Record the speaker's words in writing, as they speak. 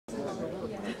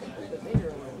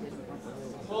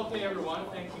Okay, everyone,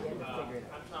 thank you. I'm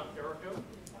Tom Piereson.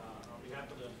 On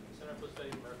behalf of the Center for the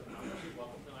Study of American Democracy,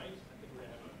 welcome tonight. I think we're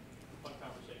going to have a fun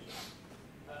conversation.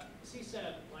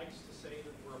 CSAD likes to say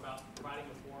that we're about providing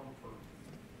a forum for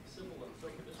civil and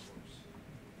social discourse.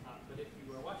 But if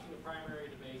you are watching the primary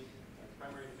debate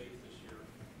this year,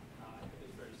 I think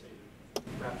it's fair to say that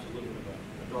perhaps a little bit of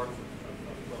a dark of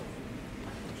both.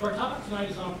 So our topic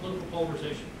tonight is on political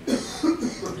polarization,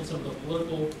 and some of the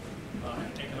political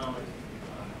and economic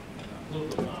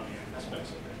political economy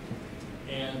aspects of it.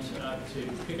 And to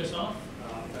kick us off,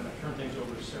 I'm going to turn things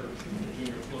over to Sarah, the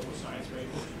junior political science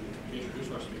major, to introduce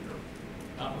our speaker.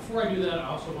 Before I do that, I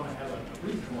also want to have a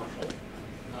brief commercial.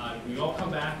 We all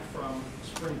come back from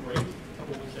spring break a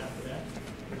couple weeks after that.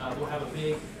 We'll have a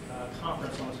big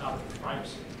conference on the topic of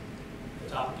privacy. The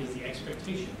topic is the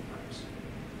expectation of privacy.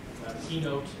 The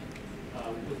keynote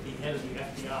with the head of the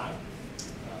FBI, Dr.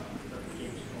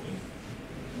 James Comey,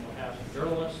 and we'll have some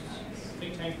journalists,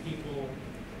 think tank people,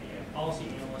 and policy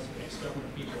analysts, and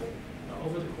ex-government people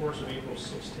over the course of April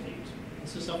 6 to 8.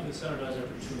 This is something the Center does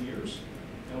every 2 years,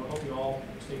 and we hope you all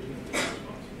stay tuned for this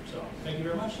response. So, thank you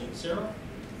very much, and Sarah,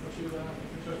 what's your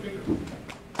speaker?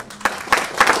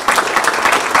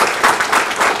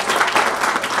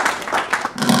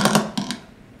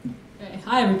 Okay.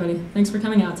 Hi, everybody. Thanks for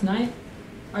coming out tonight.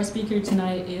 Our speaker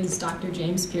tonight is Dr.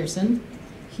 James Piereson.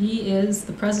 He is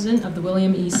the president of the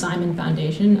William E. Simon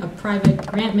Foundation, a private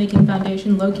grant-making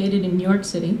foundation located in New York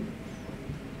City.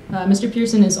 Mr.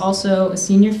 Piereson is also a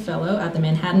senior fellow at the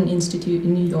Manhattan Institute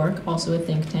in New York, also a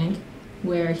think tank,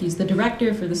 where he's the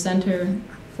director for the Center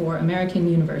for American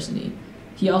University.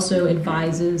 He also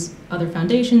advises other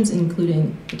foundations,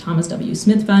 including the Thomas W.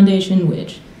 Smith Foundation,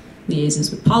 which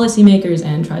liaises with policymakers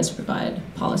and tries to provide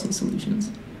policy solutions.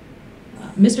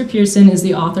 Mr. Piereson is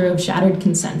the author of Shattered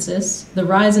Consensus, The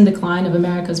Rise and Decline of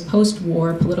America's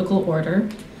Post-War Political Order.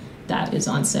 That is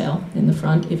on sale in the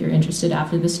front if you're interested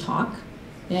after this talk.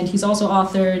 And he's also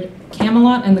authored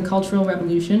Camelot and the Cultural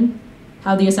Revolution,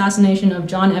 How the Assassination of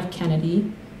John F.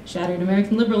 Kennedy Shattered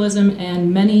American Liberalism,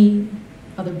 and many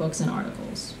other books and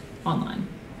articles online.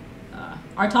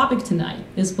 Our topic tonight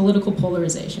is political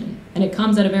polarization, and it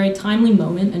comes at a very timely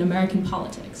moment in American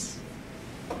politics.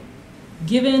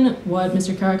 Given what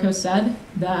Mr. Carrico said,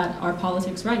 that our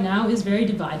politics right now is very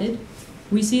divided,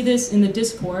 we see this in the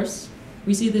discourse,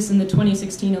 we see this in the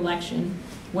 2016 election,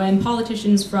 when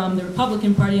politicians from the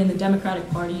Republican Party and the Democratic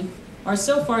Party are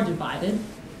so far divided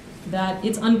that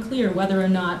it's unclear whether or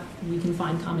not we can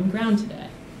find common ground today.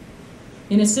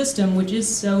 In a system which is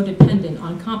so dependent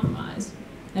on compromise,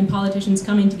 and politicians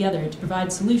coming together to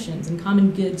provide solutions and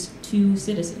common goods to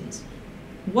citizens,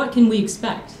 what can we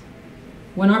expect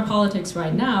when our politics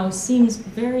right now seems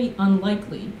very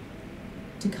unlikely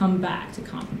to come back to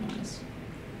compromise?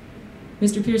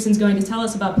 Mr. Piereson's going to tell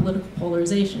us about political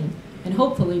polarization and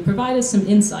hopefully provide us some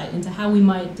insight into how we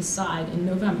might decide in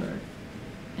November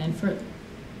and further.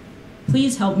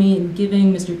 Please help me in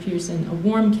giving Mr. Piereson a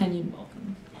warm Kenyon welcome.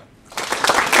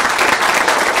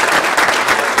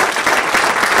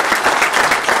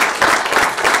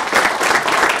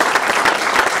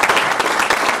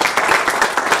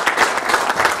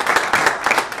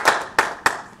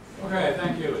 Okay,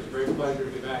 thank you. It's a great pleasure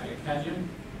to be back at Kenyon.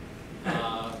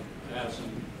 I have some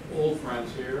old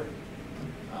friends here.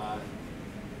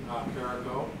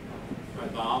 Carrico,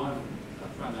 Fred Bauman, a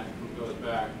friend that goes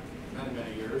back many,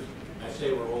 many years. I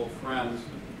say we're old friends,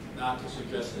 not to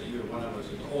suggest that either one of us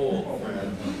is old,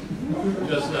 Fred,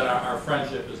 just that our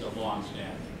friendship is of long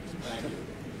standing. Thank you.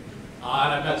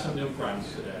 And I've met some new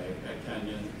friends today at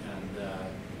Kenyon, and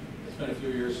it's been a few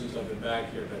years since I've been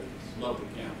back here, but it's a lovely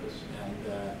campus, and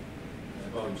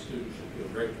voting students should feel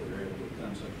grateful they're able to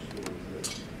attend such a school as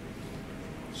this.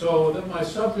 So my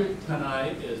subject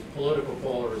tonight is political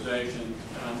polarization,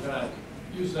 and I'm going to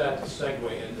use that to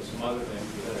segue into some other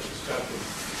things. We had a discussion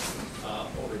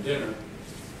over dinner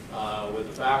with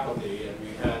the faculty, and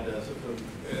we had some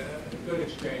good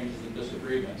exchanges and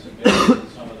disagreements, and maybe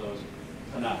some of those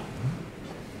tonight.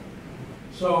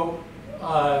 So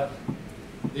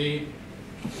we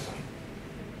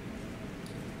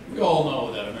all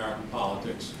know that American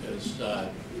politics is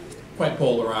quite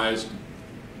polarized.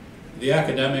 The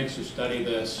academics who study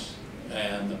this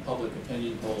and the public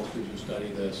opinion pollsters who study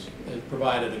this have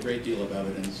provided a great deal of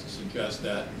evidence to suggest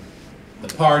that the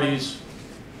parties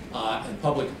and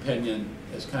public opinion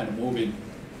is kind of moving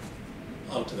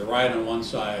out to the right on one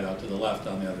side, out to the left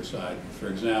on the other side. For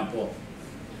example,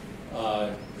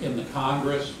 in the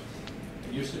Congress,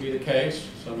 it used to be the case,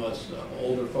 some of us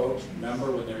older folks remember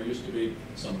when there used to be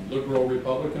some liberal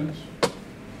Republicans,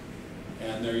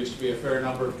 and there used to be a fair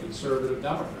number of conservative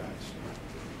Democrats.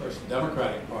 course, the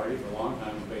Democratic Party for a long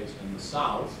time was based in the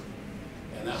South,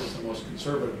 and that was the most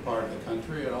conservative part of the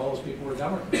country, and all those people were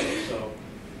Democrats. So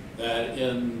that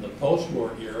in the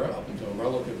post-war era, up until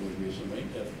relatively recently,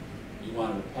 if you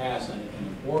wanted to pass anything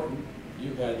important,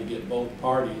 you had to get both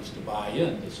parties to buy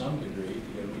in to some degree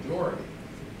to get a majority,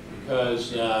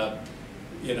 because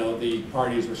you know, the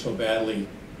parties were so badly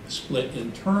split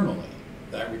internally.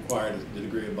 That required a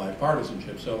degree of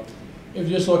bipartisanship. So if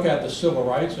you just look at the Civil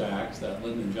Rights Act that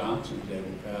Lyndon Johnson was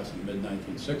able to pass in the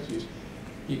mid-1960s,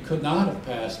 he could not have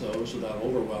passed those without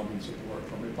overwhelming support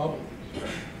from Republicans.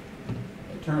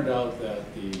 It turned out that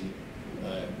the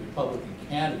Republican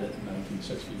candidate in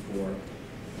 1964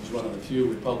 was one of the few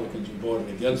Republicans who voted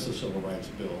against the Civil Rights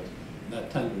Bill, and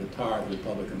that tended to tar the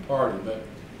Republican Party. But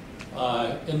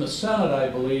in the Senate, I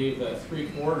believe that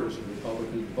 3/4 of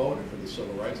Republicans voted for the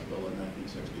Civil Rights Bill in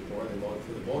 1964. They voted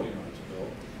for the Voting Rights Bill.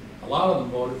 A lot of them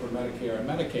voted for Medicare and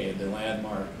Medicaid, the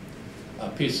landmark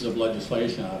pieces of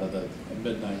legislation out of the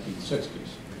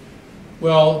mid-1960s.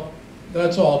 Well,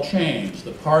 that's all changed.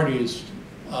 The parties,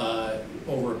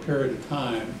 over a period of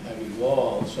time, have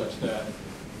evolved such that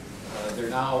they're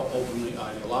now openly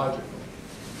ideological.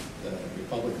 The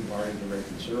Republican Party is a very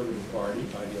conservative party,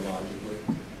 ideologically,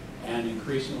 and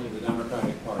increasingly the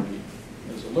Democratic Party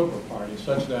is a liberal party,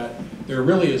 such that there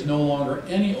really is no longer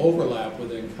any overlap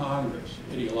within Congress,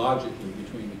 ideologically,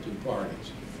 between the two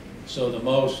parties. So the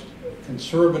most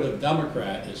conservative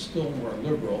Democrat is still more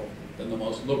liberal than the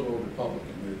most liberal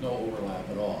Republican. There's no overlap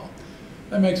at all.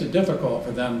 That makes it difficult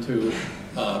for them to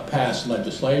pass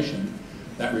legislation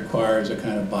that requires a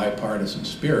kind of bipartisan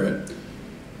spirit.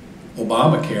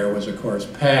 Obamacare was, of course,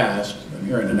 passed, I'm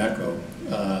hearing an echo,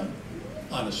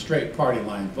 on a straight party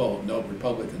line vote. No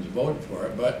Republicans voted for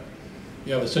it, but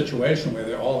you have a situation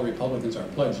where all the Republicans are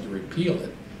pledged to repeal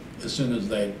it as soon as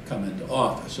they come into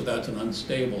office. So that's an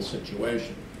unstable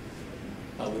situation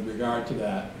with regard to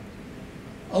that.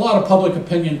 A lot of public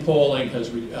opinion polling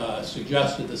has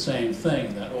suggested the same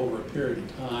thing, that over a period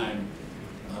of time,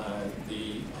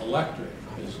 the electorate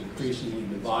is increasingly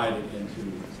divided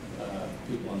into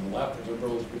people on the left,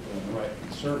 liberals, people on the right,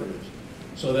 conservatives,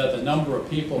 so that the number of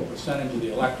people, percentage of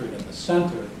the electorate at the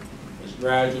center, is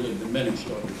gradually diminished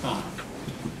over time.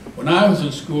 When I was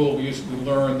in school, we used to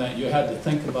learn that you had to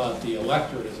think about the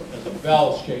electorate as a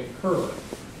bell-shaped curve,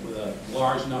 with a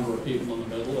large number of people in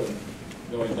the middle and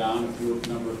going down a few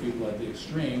number of people at the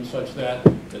extreme, such that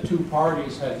the two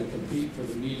parties had to compete for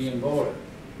the median voter,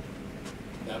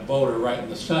 that voter right in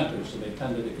the center, so they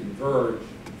tended to converge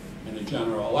in a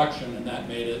general election, and that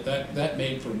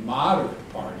made for moderate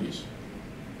parties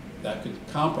that could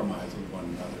compromise with one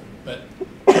another. But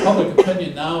public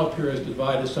opinion now appears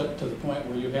divided to the point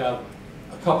where you have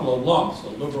a couple of lumps, a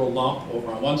liberal lump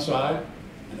over on one side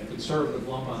and a conservative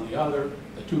lump on the other.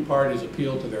 The two parties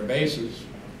appeal to their bases,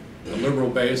 a liberal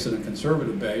base and a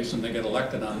conservative base, and they get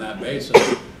elected on that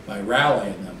basis by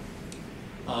rallying them.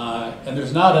 And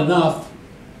there's not enough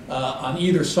on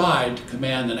either side to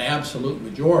command an absolute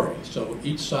majority, so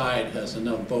each side has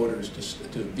enough voters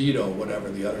to veto whatever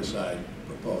the other side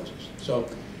proposes. So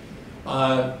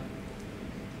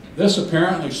this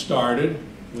apparently started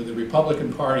with the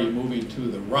Republican Party moving to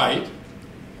the right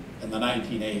in the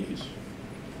 1980s.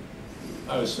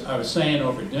 I was saying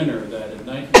over dinner that in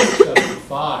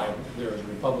 1975 there was a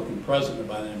Republican president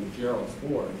by the name of Gerald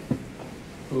Ford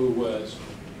who was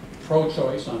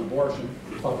pro-choice on abortion,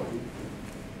 Republican,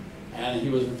 and he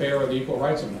was in favor of the Equal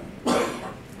Rights Amendment.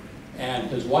 And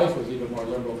his wife was even more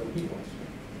liberal than he was.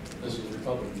 This is the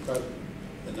Republican president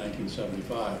in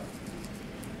 1975.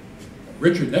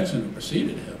 Richard Nixon, who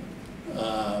preceded him,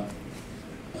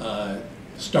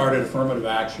 started affirmative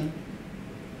action.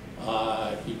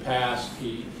 He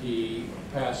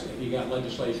got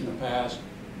legislation passed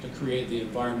to create the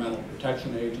Environmental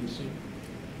Protection Agency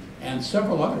and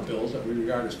several other bills that we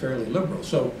regard as fairly liberal.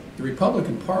 So the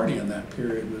Republican Party in that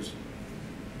period was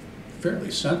fairly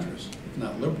centrist, if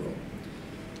not liberal.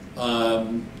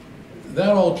 That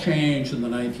all changed in the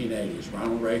 1980s.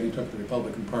 Ronald Reagan took the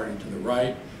Republican Party to the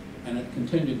right, and it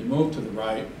continued to move to the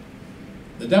right.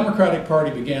 The Democratic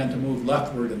Party began to move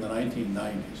leftward in the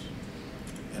 1990s,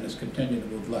 and has continued to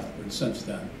move leftward since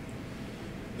then.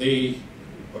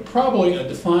 Probably a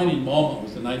defining moment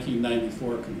was the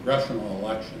 1994 congressional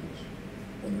elections,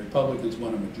 when the Republicans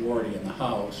won a majority in the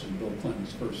House in Bill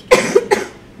Clinton's first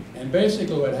term. And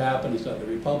basically what happened is that the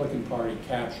Republican Party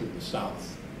captured the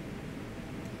South.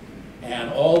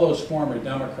 And all those former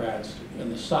Democrats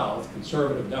in the South,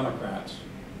 conservative Democrats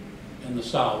in the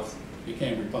South,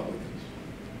 became Republicans.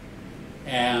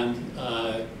 And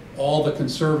all the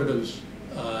conservatives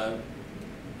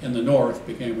in the North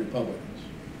became Republicans.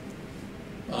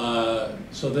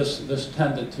 So this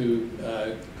tended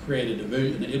to create a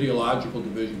division, an ideological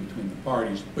division between the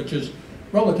parties, which is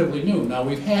relatively new. Now,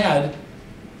 we've had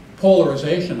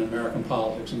polarization in American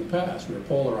politics in the past. We were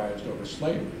polarized over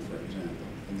slavery, for example,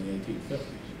 in the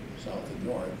 1850s, South and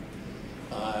North.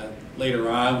 Later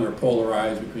on, we were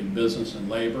polarized between business and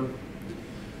labor.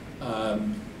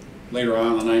 Later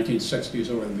on in the 1960s,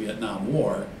 over the Vietnam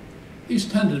War. These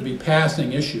tended to be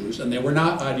passing issues, and they were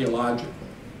not ideological.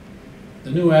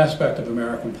 The new aspect of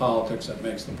American politics that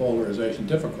makes the polarization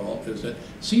difficult is it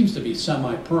seems to be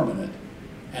semi-permanent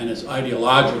and is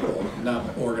ideological,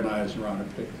 not organized around a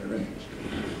particular interest.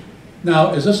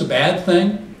 Now, is this a bad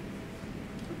thing?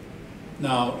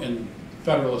 Now, in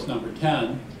Federalist number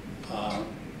 10,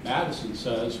 Madison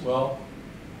says, well,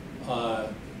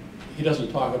 he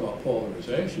doesn't talk about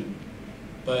polarization,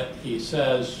 but he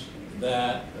says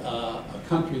that a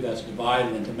country that's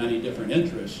divided into many different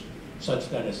interests, such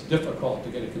that it's difficult to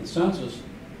get a consensus,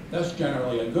 that's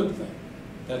generally a good thing.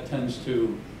 That tends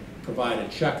to provide a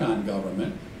check on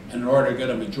government, and in order to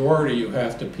get a majority, you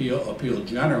have to appeal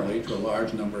generally to a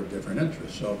large number of different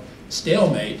interests. So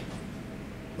stalemate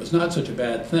was not such a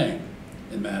bad thing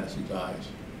in Madison's eyes.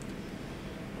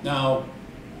 Now,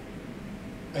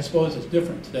 I suppose it's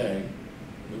different today.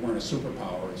 We weren't a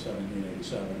superpower in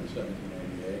 1787 or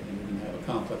 1788, and we didn't have a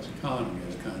complex economy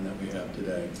of the kind that we have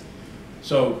today.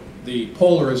 So the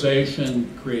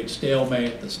polarization creates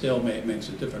stalemate. The stalemate makes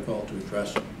it difficult to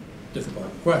address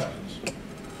difficult questions.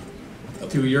 A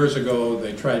few years ago,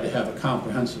 they tried to have a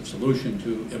comprehensive solution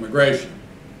to immigration.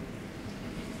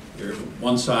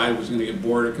 One side was going to get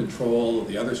border control,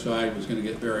 the other side was going to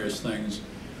get various things,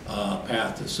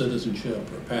 path to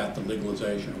citizenship or path to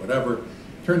legalization or whatever.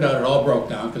 Turned out it all broke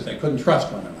down because they couldn't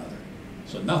trust one another.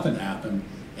 So nothing happened,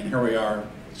 and here we are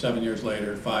 7 years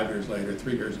later, 5 years later,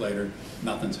 3 years later,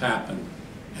 nothing's happened,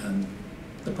 and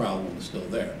the problem is still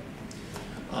there.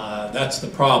 That's the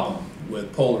problem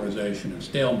with polarization and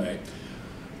stalemate.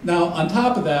 Now, on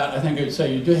top of that, I think I'd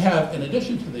say you do have, in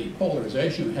addition to the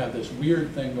polarization, you have this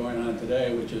weird thing going on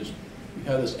today, which is you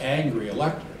have this angry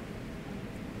electorate.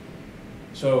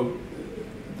 So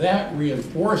that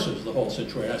reinforces the whole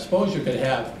situation. I suppose you could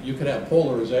have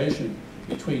polarization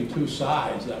between two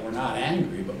sides that were not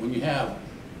angry, but when you have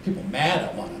people mad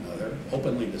at one another,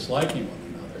 openly disliking one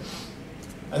another,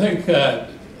 I think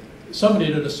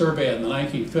somebody did a survey in the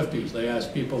 1950s. They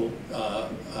asked people,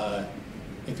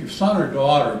 if your son or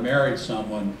daughter married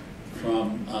someone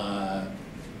from a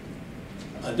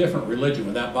different religion,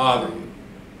 would that bother you?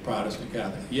 Protestant,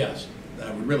 Catholic? Yes,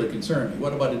 that would really concern me.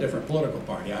 What about a different political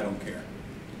party? I don't care.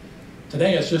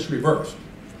 Today it's just reversed.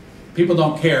 People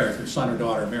don't care if your son or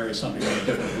daughter marries somebody from a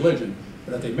different religion,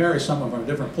 but if they marry someone from a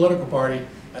different political party,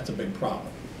 that's a big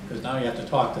problem, because now you have to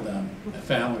talk to them at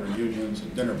family reunions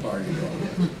and dinner parties and all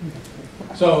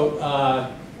this. So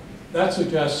that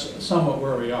suggests somewhat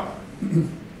where we are.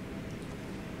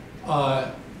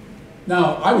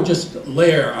 Now, I would just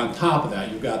layer on top of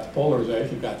that, you've got the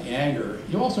polarization, you've got the anger,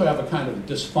 you also have a kind of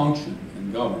dysfunction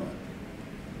in government.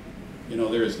 You know,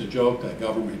 there's the joke that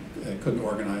government couldn't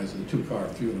organize a two-car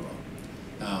funeral.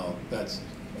 Now, that's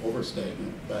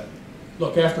overstatement, but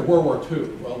look, after World War II,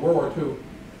 well, World War II,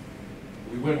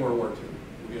 we win World War II,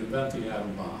 we invent the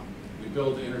atom bomb, we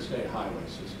build the interstate highway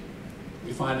system,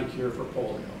 we find a cure for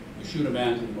polio, we shoot a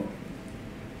man to the moon.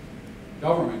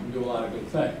 Government can do a lot of good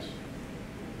things.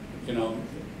 You know,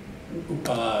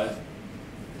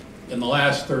 in the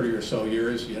last 30 or so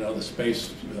years, you know, the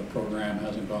space program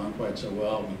hasn't gone quite so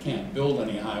well. We can't build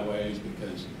any highways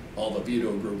because all the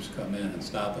veto groups come in and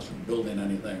stop us from building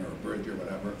anything or a bridge or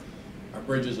whatever. Our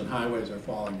bridges and highways are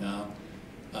falling down.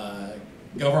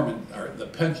 The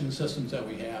pension systems that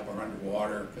we have are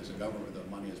underwater because the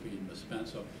money is being misspent.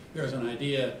 So there's an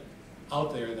idea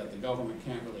out there that the government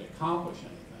can't really accomplish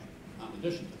anything in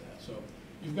addition to that. So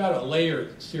you've got a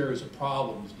layered series of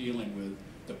problems dealing with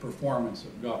the performance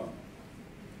of government.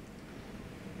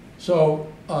 So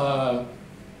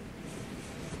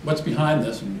what's behind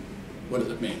this and what does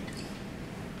it mean?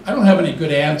 I don't have any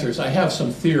good answers. I have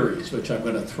some theories which I'm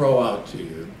going to throw out to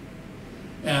you.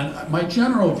 And my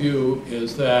general view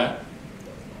is that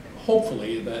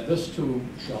hopefully that this too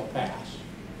shall pass.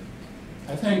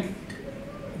 I think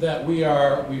that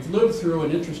we've lived through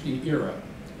an interesting era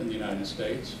in the United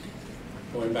States,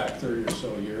 going back 30 or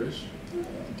so years,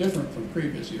 different from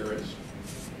previous eras.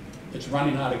 It's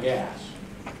running out of gas.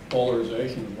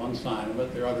 Polarization is one sign of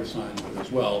it. There are other signs of it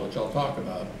as well, which I'll talk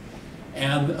about.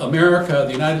 And America,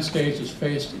 the United States, is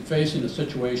facing a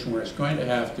situation where it's going to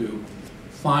have to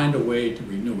find a way to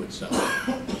renew itself,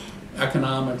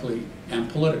 economically and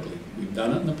politically. We've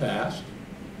done it in the past,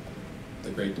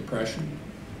 the Great Depression,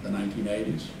 the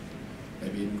 1980s,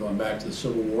 maybe even going back to the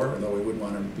Civil War, although we wouldn't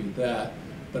want to repeat that.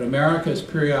 But America has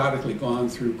periodically gone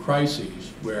through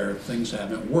crises where things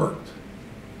haven't worked,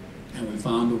 and we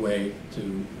found a way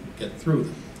to get through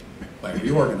them by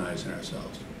reorganizing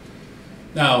ourselves.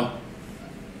 Now,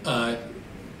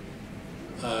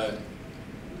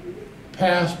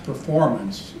 past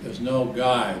performance is no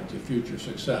guide to future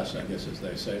success, I guess, as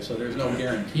they say. So there's no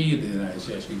guarantee that the United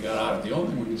States can get out of it. The only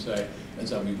thing we can say is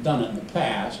that we've done it in the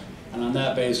past, and on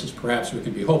that basis, perhaps we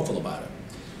can be hopeful about it.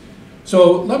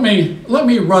 So let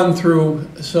me run through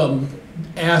some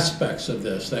aspects of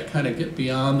this that kind of get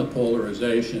beyond the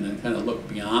polarization and kind of look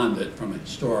beyond it from a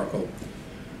historical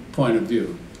point of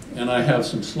view. And I have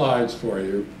some slides for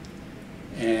you.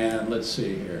 And let's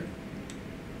see here.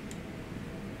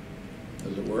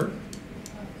 Does it work?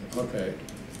 Okay.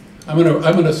 I'm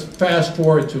gonna fast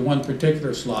forward to one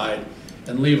particular slide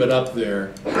and leave it up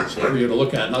there for you to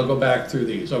look at, and I'll go back through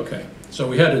these. Okay. So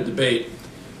we had a debate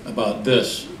about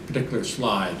this particular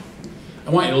slide. I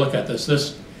want you to look at this.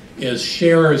 This is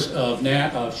shares of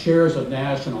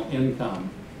national income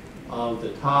of the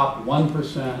top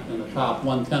 1% and the top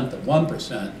 1/10 of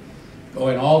 1%,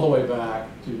 going all the way back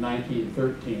to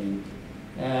 1913.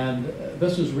 And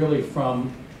this is really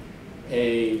from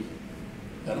an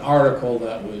article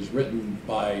that was written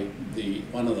by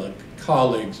one of the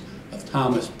colleagues of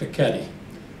Thomas Piketty,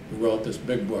 who wrote this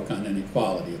big book on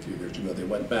inequality a few years ago. They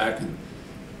went back and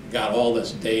got all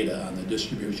this data on the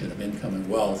distribution of income and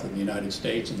wealth in the United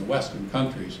States and the Western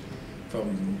countries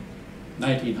from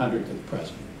 1900 to the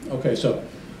present. Okay, so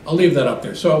I'll leave that up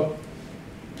there. So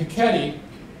Piketty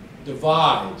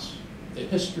divides the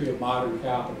history of modern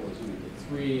capitalism into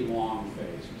three long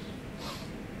phases.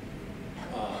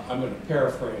 I'm going to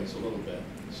paraphrase a little bit.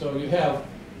 So you have,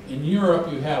 in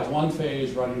Europe, you have one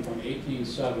phase running from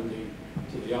 1870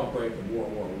 to the outbreak of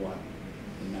World War I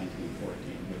in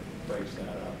 1914, which breaks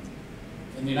that up.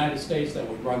 In the United States, that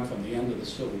would run from the end of the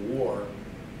Civil War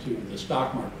to the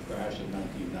stock market crash in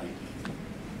 1919.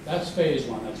 That's phase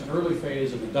one. That's an early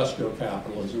phase of industrial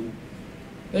capitalism.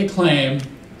 They claim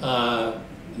a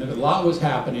lot was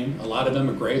happening, a lot of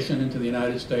immigration into the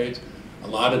United States, a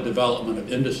lot of development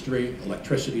of industry.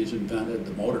 Electricity is invented,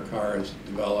 the motor car is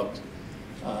developed,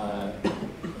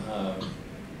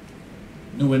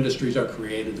 new industries are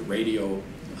created, the radio,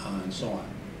 and so on.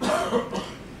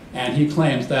 And he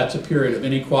claims that's a period of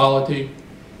inequality.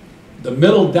 The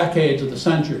middle decades of the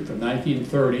century, from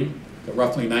 1930 to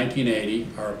roughly 1980,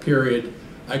 are a period,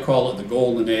 I call it the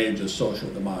golden age of social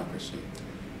democracy.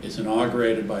 It's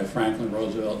inaugurated by Franklin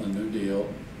Roosevelt in the New Deal.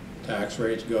 Tax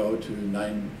rates go to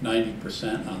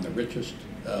 90% on the richest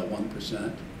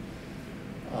 1%.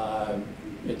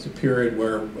 It's a period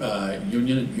where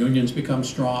unions become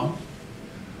strong.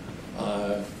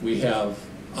 We have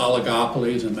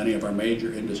oligopolies in many of our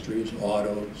major industries,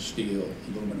 auto, steel,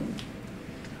 aluminum.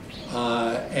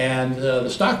 And the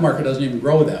stock market doesn't even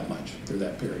grow that much through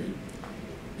that period.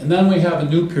 And then we have a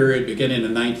new period beginning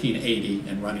in 1980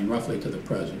 and running roughly to the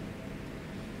present.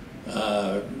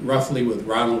 Roughly with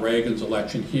Ronald Reagan's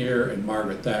election here and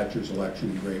Margaret Thatcher's election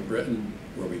in Great Britain,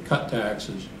 where we cut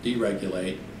taxes,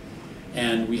 deregulate,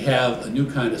 and we have a new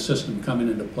kind of system coming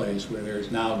into place where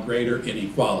there's now greater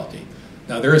inequality.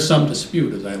 Now there is some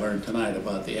dispute, as I learned tonight,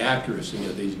 about the accuracy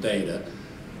of these data.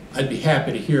 I'd be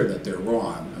happy to hear that they're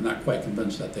wrong. I'm not quite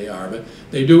convinced that they are, but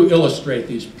they do illustrate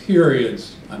these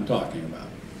periods I'm talking about.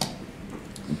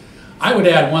 I would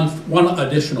add one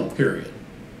additional period.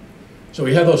 So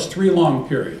we have those three long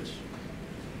periods.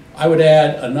 I would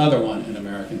add another one in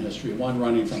American history, one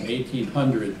running from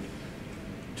 1800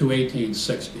 to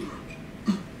 1860.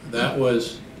 That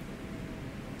was,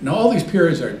 now all these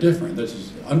periods are different. This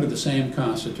is under the same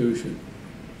Constitution.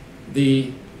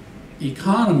 The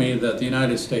economy that the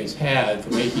United States had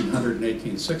from 1800 and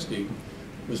 1860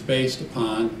 was based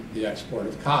upon the export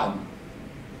of cotton.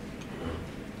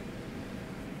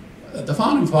 The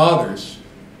Founding Fathers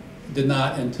did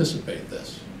not anticipate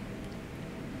this.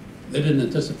 They didn't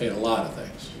anticipate a lot of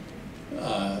things,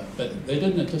 but they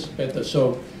didn't anticipate this.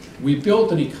 So we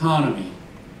built an economy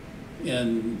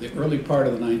in the early part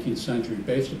of the 19th century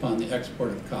based upon the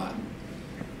export of cotton.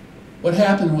 What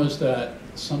happened was that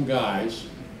some guys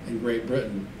in Great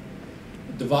Britain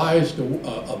devised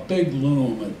a big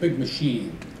loom, a big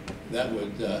machine that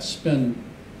would spin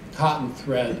cotton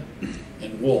thread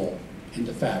and wool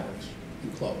into fabrics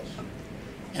and clothes.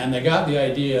 And they got the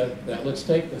idea that let's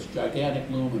take this gigantic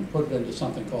loom and put it into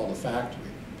something called a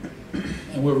factory.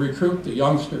 And we'll recruit the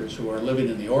youngsters who are living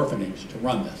in the orphanage to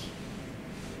run this.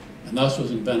 And thus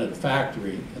was invented a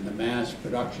factory in the mass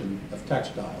production of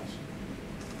textiles.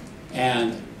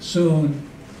 And soon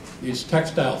these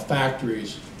textile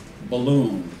factories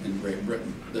ballooned in Great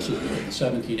Britain. This is in the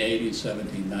 1780s,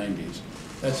 1790s.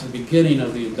 That's the beginning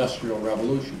of the Industrial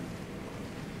Revolution.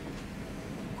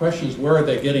 The question is, where are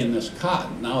they getting this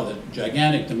cotton? Now the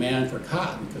gigantic demand for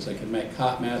cotton, because they can make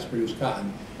mass-produced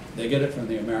cotton, they get it from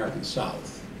the American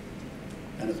South.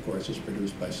 And of course, it's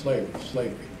produced by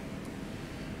slavery.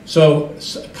 So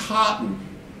cotton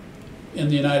in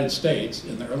the United States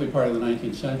in the early part of the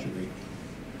 19th century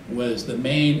was the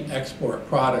main export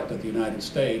product of the United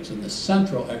States and the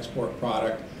central export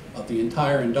product of the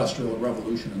entire Industrial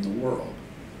Revolution in the world.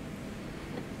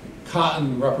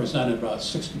 Cotton represented about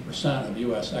 60% of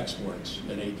U.S. exports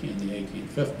in the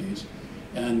 1850s,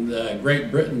 and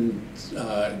Great Britain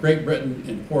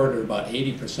imported about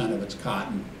 80% of its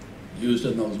cotton used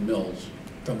in those mills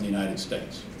from the United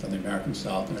States, from the American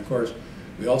South, and of course,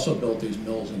 we also built these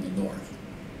mills in the North.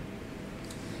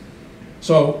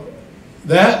 So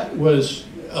that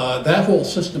whole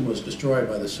system was destroyed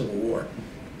by the Civil War.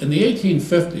 In the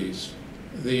 1850s,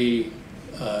 the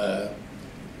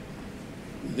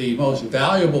most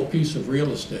valuable piece of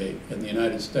real estate in the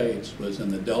United States was in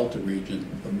the Delta region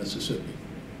of Mississippi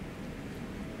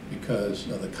because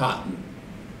of the cotton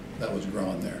that was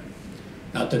grown there.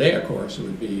 Now today, of course, it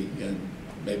would be in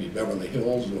maybe Beverly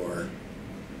Hills or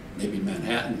maybe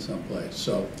Manhattan someplace.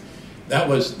 So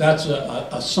that's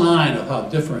a sign of how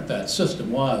different that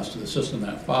system was to the system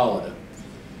that followed it.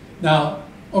 Now,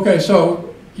 okay,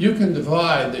 so you can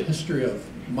divide the history of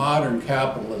modern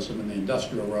capitalism and the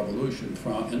Industrial Revolution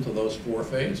into those four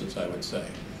phases, I would say,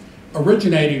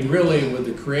 originating really with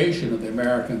the creation of the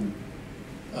American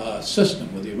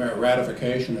system, with the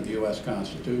ratification of the U.S.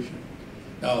 Constitution.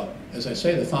 Now, as I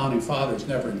say, the Founding Fathers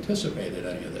never anticipated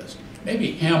any of this.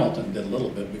 Maybe Hamilton did a little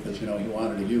bit because, you know, he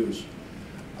wanted to use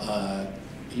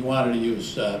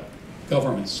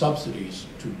government subsidies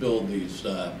to build these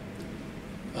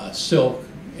silk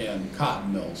and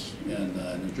cotton mills in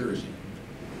New Jersey,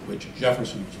 which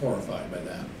Jefferson was horrified by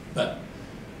that. But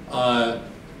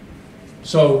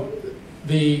so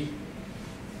the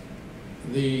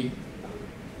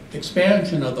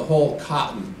expansion of the whole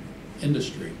cotton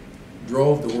industry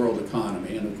drove the world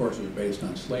economy, and of course it was based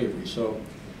on slavery. So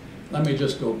let me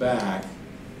just go back.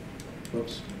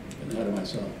 Whoops, getting ahead of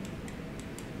myself.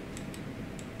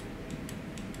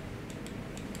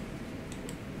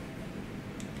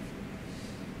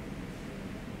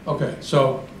 Okay,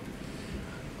 so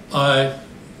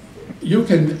you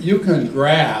can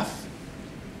graph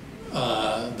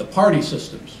the party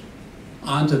systems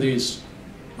onto these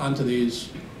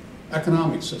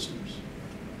economic systems.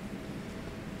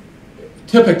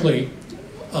 Typically,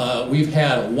 we've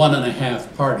had a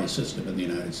 1.5 party system in the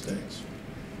United States.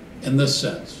 In this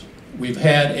sense, we've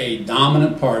had a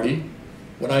dominant party,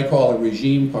 what I call a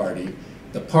regime party,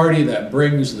 the party that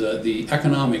brings the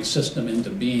economic system into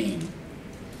being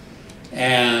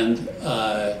and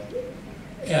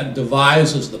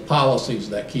devises the policies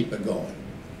that keep it going.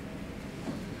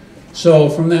 So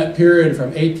from that period,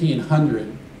 from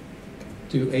 1800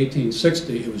 to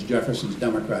 1860, it was Jefferson's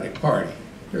Democratic Party.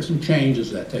 There's some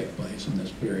changes that take place in this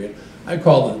period. I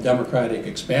call it the Democratic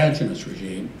Expansionist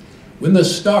regime. When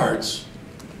this starts,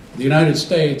 the United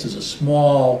States is a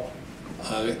small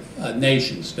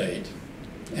nation state,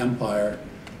 empire,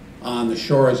 on the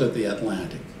shores of the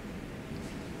Atlantic.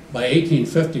 By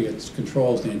 1850, it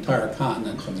controls the entire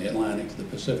continent from the Atlantic to the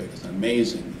Pacific. It's an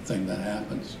amazing thing that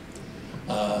happens,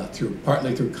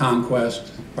 partly through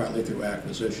conquest, partly through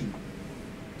acquisition.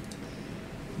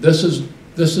 This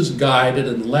is guided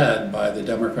and led by the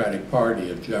Democratic Party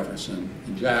of Jefferson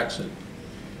and Jackson.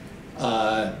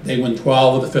 They win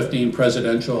 12 of the 15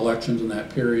 presidential elections in that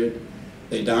period.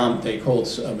 They hold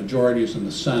majorities in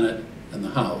the Senate and the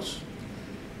House.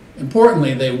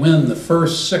 Importantly, they win the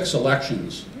first 6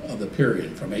 elections of the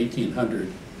period from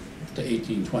 1800 to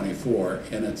 1824,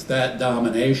 and it's that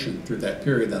domination through that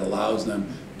period that allows them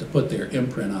to put their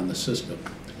imprint on the system.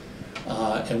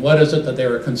 And what is it that they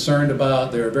were concerned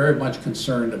about? They were very much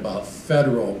concerned about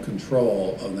federal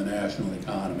control of the national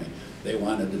economy. They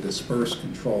wanted to disperse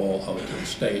control out to the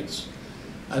states.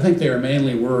 I think they were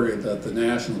mainly worried that the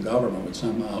national government would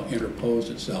somehow interpose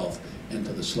itself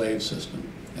into the slave system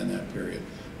in that period.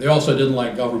 They also didn't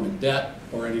like government debt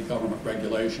or any government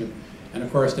regulation. And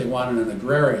of course, they wanted an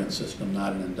agrarian system,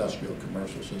 not an industrial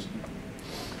commercial system.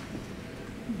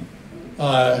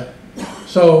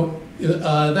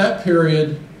 That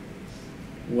period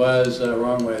was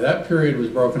wrong way. That period was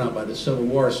broken up by the Civil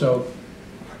War. So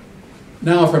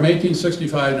now from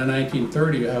 1865 to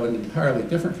 1930, you have an entirely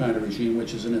different kind of regime,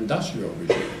 which is an industrial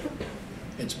regime.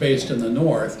 It's based in the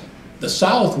North. The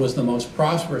South was the most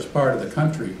prosperous part of the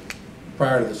country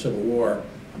prior to the Civil War.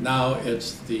 Now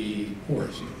it's the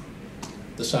poorest.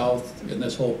 The South in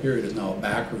this whole period is now a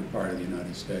backward part of the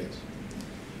United States.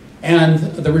 And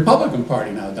the Republican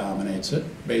Party now dominates it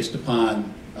based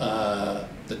upon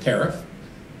the tariff,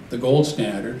 the gold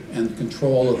standard, and the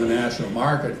control of the national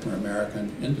market for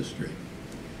American industry.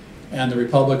 And the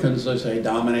Republicans, as I say,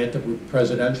 dominate the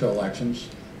presidential elections.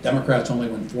 Democrats only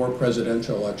win 4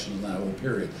 presidential elections in that whole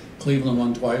period. Cleveland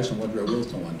won twice and Woodrow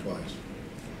Wilson won twice.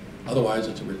 Otherwise,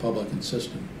 it's a Republican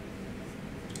system.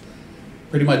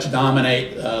 Pretty much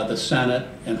dominate the Senate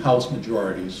and House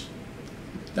majorities.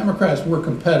 Democrats were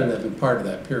competitive in part of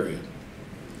that period.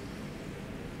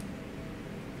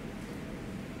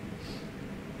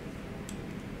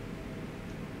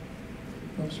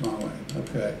 Oops, wrong way.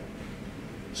 Okay.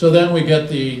 So then we get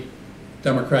the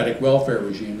democratic welfare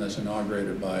regime that's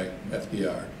inaugurated by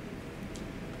FDR.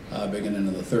 Beginning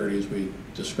in the 30s, we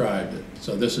described it.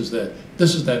 So this is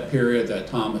that period that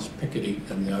Thomas Piketty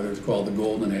and the others called the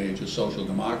golden age of social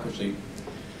democracy.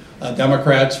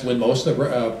 Democrats win most of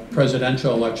the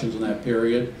presidential elections in that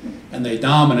period, and they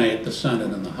dominate the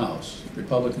Senate and the House.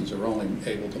 Republicans are only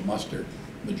able to muster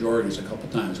majorities a couple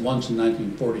times, once in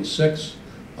 1946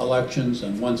 elections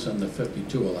and once in the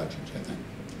 52 elections, I think.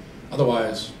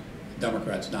 Otherwise,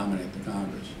 Democrats dominate the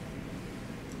Congress.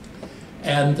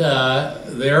 And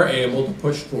they're able to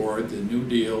push forward the New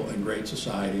Deal and Great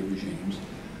Society regimes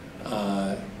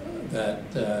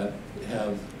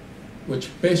which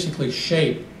basically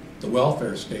shape the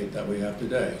welfare state that we have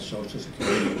today: Social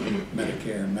Security,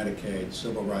 Medicare, Medicaid,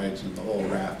 civil rights, and the whole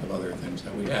raft of other things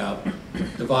that we have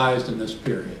devised in this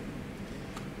period.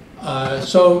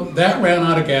 So that ran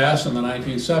out of gas in the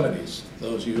 1970s.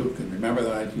 Those of you who can remember the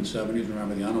 1970s,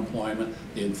 remember the unemployment,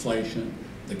 the inflation,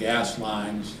 the gas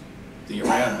lines, the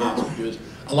Iran hostages.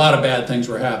 A lot of bad things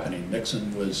were happening.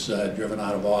 Nixon was driven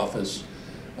out of office.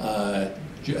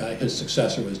 His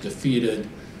successor was defeated.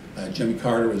 Jimmy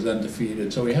Carter was then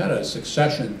defeated. So we had a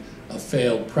succession of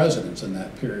failed presidents in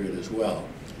that period as well.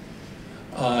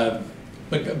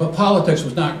 But politics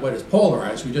was not what is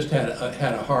polarized. We just had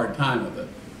a hard time of it.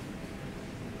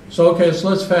 So okay, so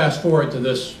let's fast forward to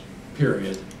this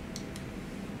period.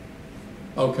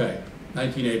 Okay,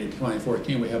 1980 to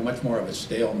 2014, we have much more of a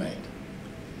stalemate.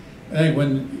 I think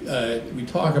when we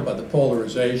talk about the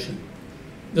polarization,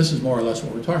 this is more or less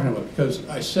what we're talking about, because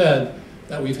I said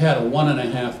that we've had a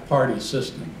 1.5 party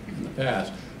system in the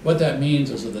past. What that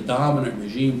means is that the dominant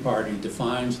regime party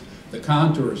defines the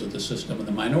contours of the system, and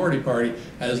the minority party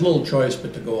has little choice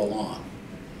but to go along.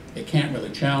 It can't really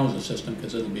challenge the system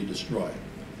because it'll be destroyed.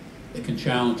 It can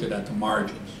challenge it at the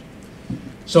margins.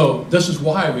 So this is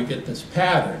why we get this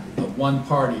pattern of one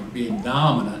party being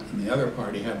dominant and the other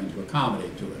party having to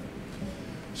accommodate to it.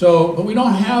 So, but we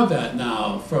don't have that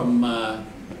now from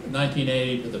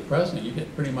 1980 to the present. You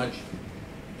get pretty much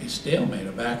a stalemate,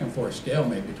 a back and forth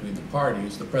stalemate between the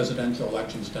parties. The presidential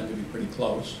elections tend to be pretty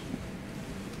close,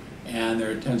 and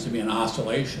there tends to be an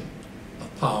oscillation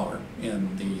of power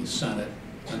in the Senate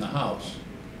and the House.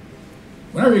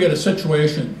 Whenever you get a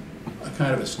situation, a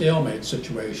kind of a stalemate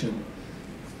situation,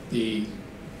 the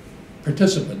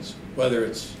participants, whether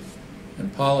it's in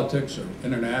politics or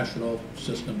international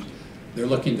systems, they're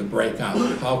looking to break out.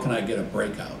 How can I get a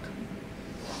breakout?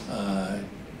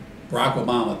 Barack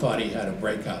Obama thought he had a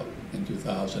breakout in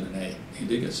 2008. He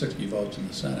did get 60 votes in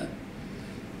the Senate.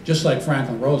 Just like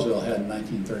Franklin Roosevelt had in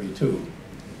 1932.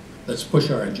 Let's push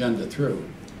our agenda through.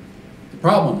 The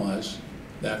problem was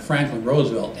that Franklin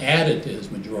Roosevelt added to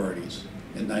his majorities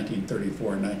in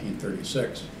 1934 and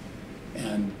 1936,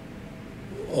 and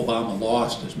Obama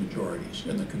lost his majorities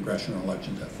in the congressional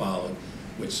elections that followed,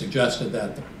 which suggested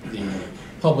that the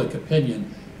public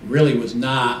opinion really was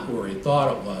not where he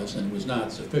thought it was and was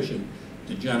not sufficient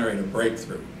to generate a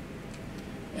breakthrough.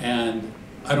 And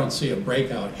I don't see a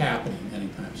breakout happening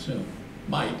anytime soon.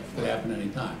 Might, could happen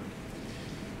anytime.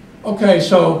 Okay,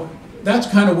 so that's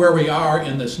kind of where we are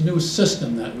in this new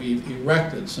system that we've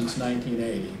erected since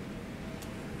 1980.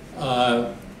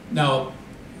 Now,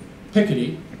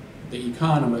 Piketty, the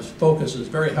economist, focuses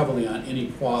very heavily on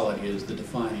inequality as the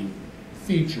defining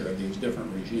feature of these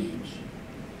different regimes.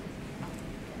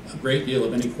 A great deal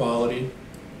of inequality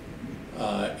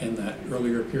in that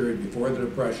earlier period before the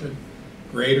Depression,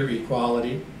 greater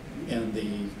equality in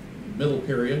the middle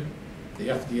period, the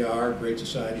FDR, Great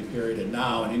Society period, and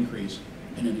now an increase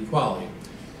in inequality.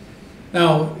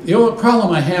 Now, the only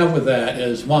problem I have with that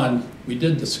is, one, we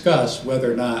did discuss whether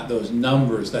or not those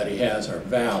numbers that he has are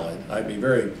valid. I'd be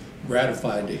very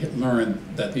gratified to learn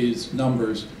that these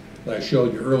numbers that I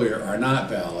showed you earlier are not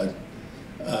valid.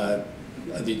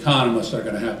 The economists are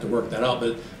going to have to work that out.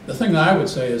 But the thing that I would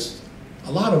say is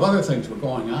a lot of other things were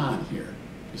going on here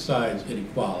besides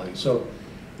inequality. So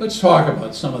let's talk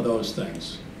about some of those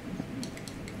things.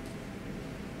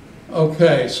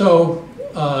 Okay, so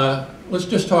let's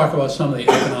just talk about some of the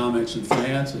economics and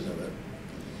finances of it.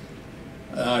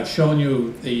 I've shown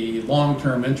you the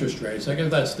long-term interest rates. I guess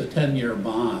that's the 10-year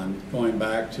bond going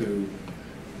back to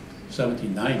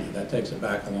 1790. That takes it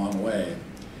back a long way.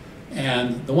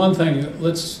 And the one thing,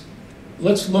 let's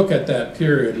look at that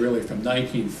period really from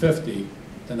 1950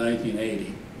 to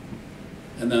 1980,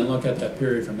 and then look at that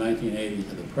period from 1980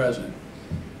 to the present.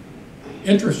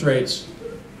 Interest rates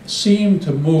seem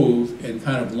to move in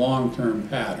kind of long-term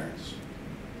patterns.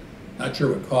 Not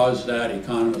sure what caused that.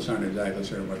 Economists aren't exactly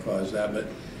certain what caused that, but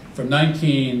from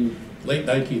late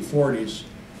 1940s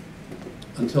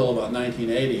until about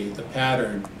 1980, the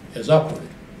pattern is upward.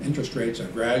 Interest rates are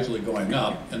gradually going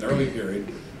up in the early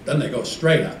period, then they go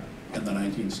straight up in the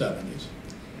 1970s.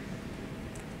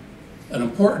 An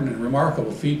important and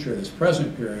remarkable feature of this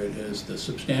present period is the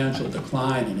substantial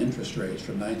decline in interest rates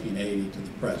from 1980 to the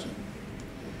present.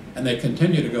 And they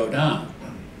continue to go down.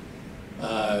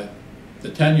 The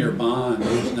 10-year bond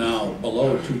is now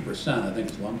below 2%. I think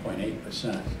it's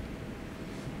 1.8%.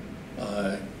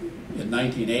 In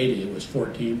 1980, it was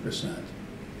 14%.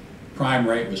 Prime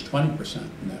rate was 20%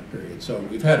 in that period. So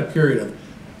we've had a period of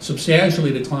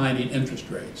substantially declining interest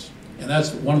rates. And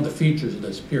that's one of the features of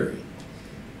this period.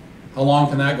 How long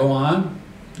can that go on?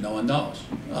 No one knows.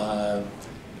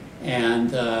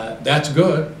 That's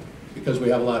good because we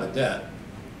have a lot of debt.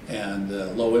 And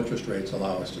low interest rates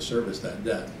allow us to service that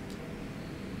debt.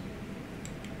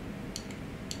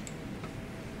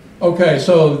 Okay,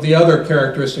 so the other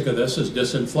characteristic of this is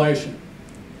disinflation.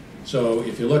 So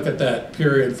if you look at that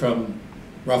period from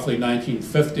roughly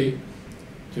 1950 to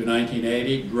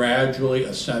 1980, gradually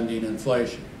ascending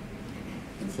inflation.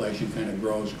 Inflation kind of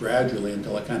grows gradually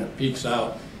until it kind of peaks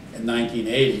out in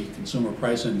 1980, consumer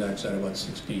price index at about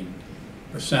 16%.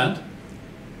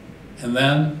 And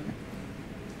then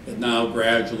it now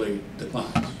gradually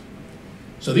declines.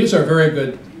 So these are very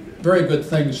good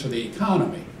things for the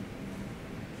economy.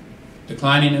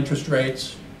 Declining interest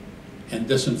rates and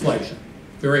disinflation.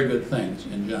 Very good things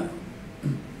in general.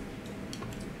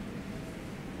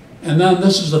 And then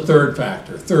this is the third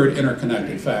factor, third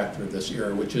interconnected factor of this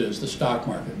era, which is the stock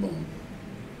market boom.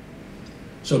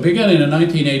 So beginning in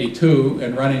 1982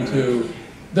 and running to,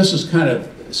 this is kind of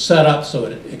set up so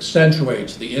it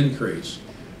accentuates the increase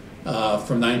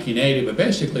from 1980, but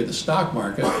basically the stock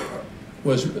market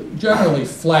was generally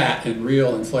flat in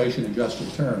real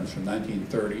inflation-adjusted terms from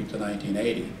 1930 to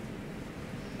 1980.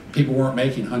 People weren't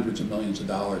making hundreds of millions of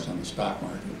dollars on the stock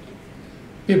market.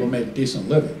 People made a decent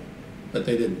living, but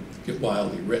they didn't get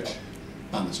wildly rich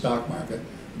on the stock market.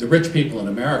 The rich people in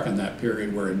America in that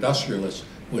period were industrialists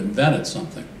who invented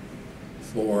something.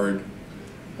 Ford,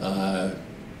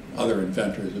 other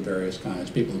inventors of various kinds,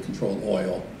 people who controlled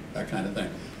oil, that kind of thing.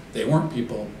 They weren't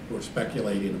people who were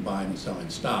speculating and buying and selling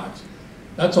stocks.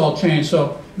 That's all changed.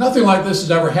 So nothing like this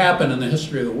has ever happened in the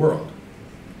history of the world.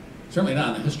 Certainly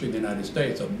not in the history of the United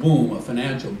States, a boom, a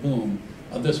financial boom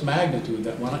of this magnitude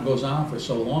that when it goes on for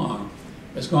so long,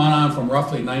 it's gone on from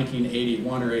roughly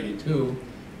 1981 or 82,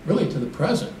 really to the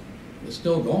present. It's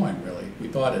still going, really. We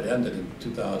thought it ended in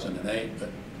 2008, but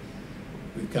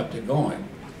we've kept it going.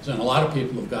 So, and a lot of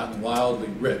people have gotten wildly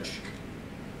rich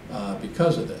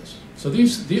because of this. So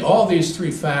all these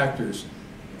three factors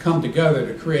come together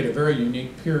to create a very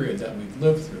unique period that we've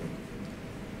lived through.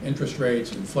 Interest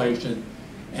rates, inflation,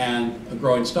 and a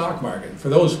growing stock market. For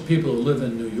those people who live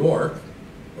in New York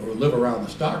or who live around the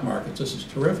stock markets, this is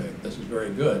terrific. This is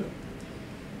very good.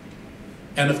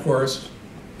 And of course,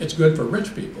 it's good for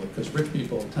rich people because rich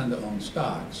people tend to own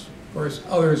stocks. Of course,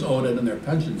 others own it in their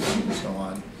pension funds and so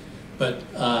on. But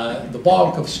the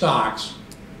bulk of stocks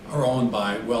are owned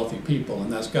by wealthy people,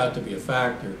 and that's got to be a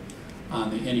factor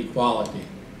on the inequality.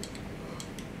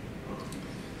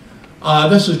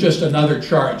 This is just another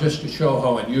chart just to show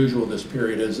how unusual this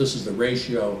period is. This is the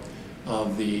ratio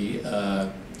of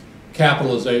the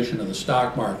capitalization of the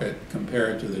stock market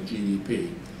compared to the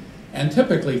GDP. And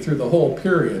typically through the whole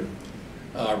period,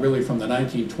 really from the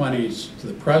 1920s to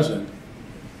the present,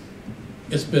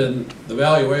 it's been, the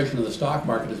valuation of the stock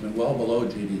market has been well below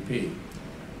GDP.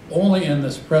 Only in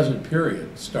this present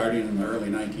period, starting in the early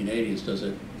 1980s, does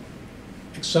it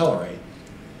accelerate.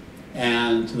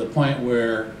 And to the point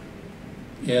where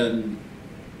in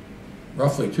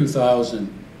roughly 2000,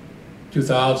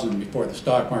 before the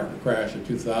stock market crashed in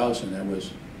 2000, it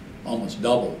was almost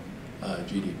double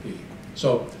GDP.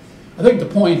 So I think the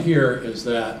point here is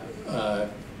that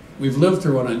we've lived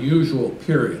through an unusual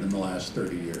period in the last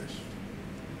 30 years.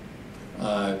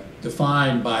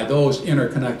 defined by those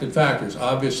interconnected factors.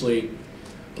 Obviously,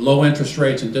 low interest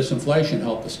rates and disinflation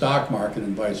help the stock market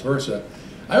and vice versa.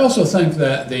 I also think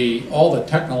that all the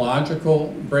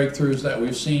technological breakthroughs that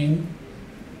we've seen,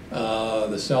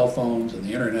 the cell phones and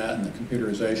the internet and the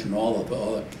computerization,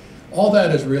 all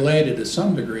that is related to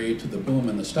some degree to the boom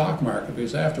in the stock market,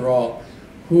 because after all,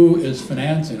 who is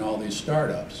financing all these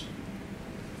startups?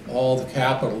 All the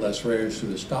capital that's raised through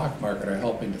the stock market are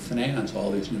helping to finance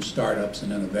all these new startups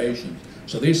and innovations.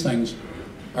 So these things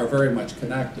are very much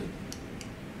connected.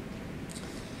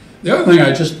 The other thing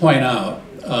I just point out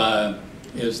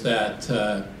is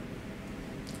that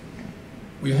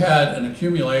we had an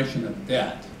accumulation of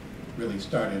debt really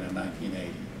starting in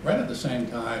 1980, right at the same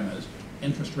time as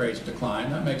interest rates decline.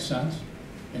 That makes sense.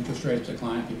 Interest rates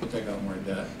decline, people take out more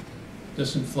debt.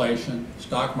 Disinflation,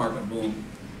 stock market boom,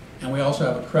 and we also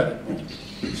have a credit boom.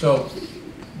 So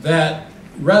that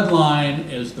red line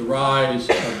is the rise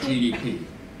of GDP.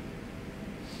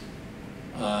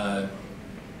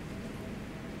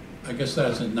 I guess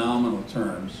that's in nominal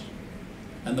terms.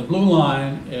 And the blue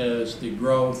line is the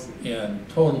growth in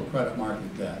total credit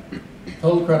market debt.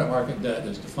 Total credit market debt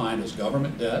is defined as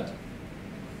government debt,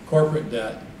 corporate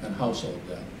debt, and household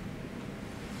debt.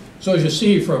 So as you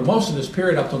see, for most of this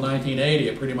period up till 1980,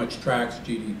 it pretty much tracks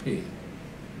GDP.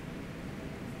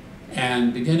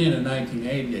 And beginning in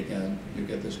 1980 again, you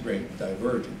get this great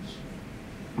divergence.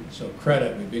 So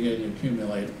credit, we begin to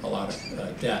accumulate a lot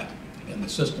of debt in the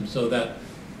system, so that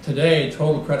today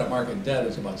total credit market debt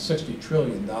is about $60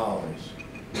 trillion,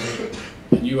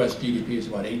 and US GDP is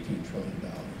about $18 trillion.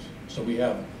 So we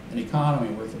have an economy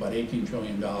worth about $18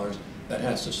 trillion that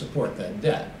has to support that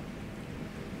debt.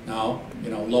 Now,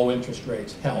 low interest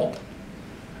rates help.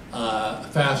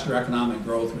 Faster economic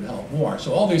growth would help more.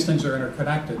 So all these things are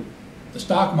interconnected. The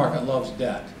stock market loves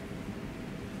debt.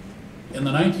 In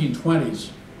the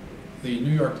 1920s, the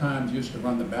New York Times used to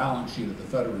run the balance sheet of the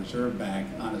Federal Reserve Bank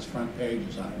on its front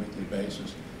pages on a weekly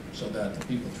basis so that the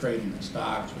people trading in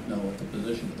stocks would know what the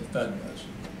position of the Fed was.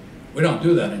 We don't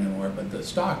do that anymore, but the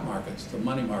stock markets, the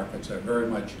money markets, are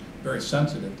very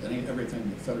sensitive to everything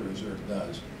the Federal Reserve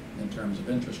does in terms of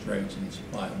interest rates and the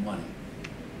supply of money.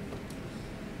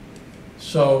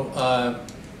 So,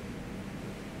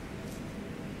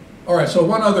 all right, so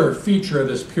one other feature of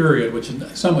this period, which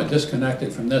is somewhat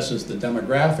disconnected from this, is the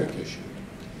demographic issue.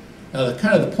 Now,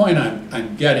 the point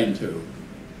I'm getting to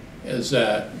is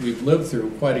that we've lived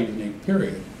through quite a unique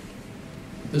period.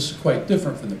 This is quite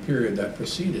different from the period that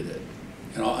preceded it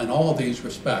in all of these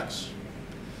respects.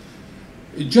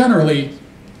 Generally,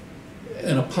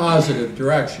 in a positive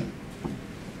direction.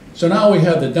 So now we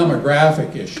have the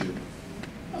demographic issue,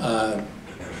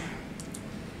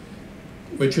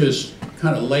 which is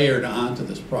kind of layered onto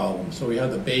this problem. So we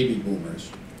have the baby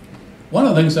boomers. One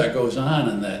of the things that goes on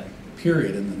in that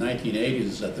period in the 1980s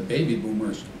is that the baby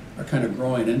boomers are kind of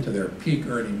growing into their peak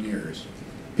earning years.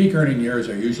 Peak earning years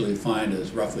are usually defined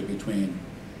as roughly between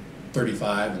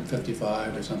 35 and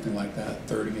 55 or something like that,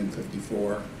 30 and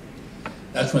 54.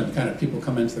 That's when kind of people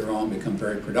come into their own, become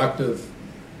very productive.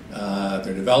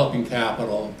 They're developing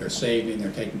capital, they're saving,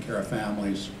 they're taking care of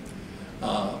families.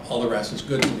 All the rest is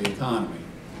good for the economy.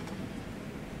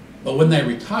 But when they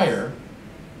retire,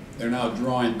 they're now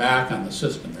drawing back on the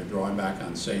system. They're drawing back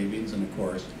on savings, and of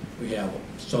course, we have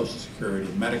Social Security,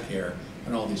 Medicare,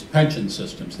 and all these pension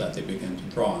systems that they begin to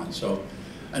draw on. So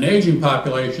an aging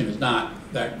population is not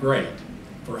that great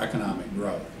for economic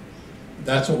growth.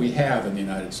 That's what we have in the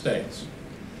United States.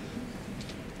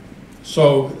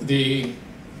 So in the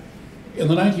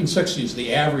 1960s,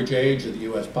 the average age of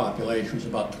the US population was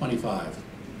about 25.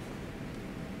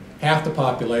 Half the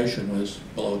population was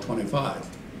below 25.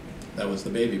 That was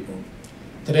the baby boom.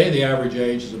 Today, the average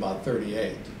age is about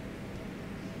 38.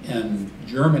 In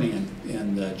Germany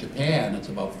and Japan, it's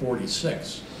about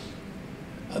 46.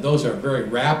 Those are very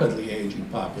rapidly aging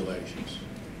populations.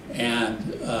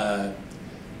 And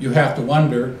you have to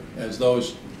wonder, as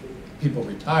those people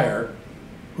retire,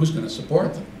 who's going to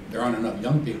support them? There aren't enough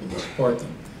young people to support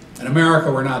them. In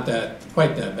America, we're not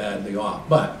quite that badly off.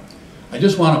 But I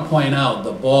just want to point out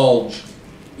the bulge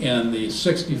in the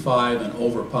 65 and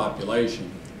over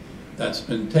population that's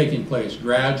been taking place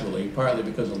gradually, partly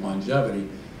because of longevity,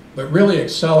 but really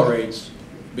accelerates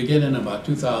beginning about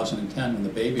 2010 when the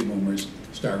baby boomers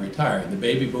start retiring. The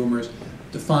baby boomers,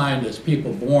 defined as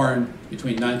people born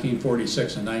between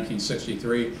 1946 and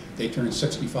 1963, they turn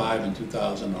 65 in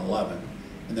 2011,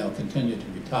 and they'll continue to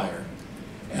retire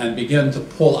and begin to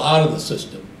pull out of the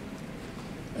system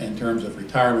in terms of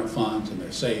retirement funds and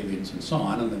their savings and so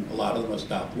on, and then a lot of them have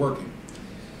stopped working.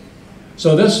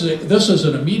 So this is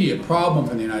an immediate problem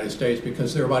for the United States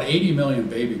because there are about 80 million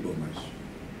baby boomers,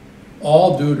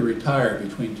 all due to retire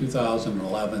between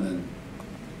 2011 and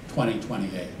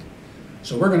 2028.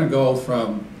 So we're going to go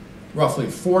from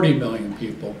roughly 40 million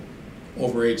people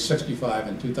over age 65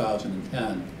 in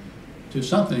 2010 to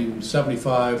something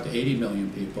 75 to 80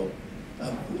 million people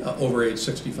over age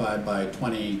 65 by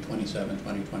 2027,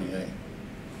 2028.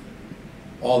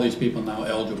 All these people now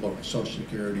eligible for Social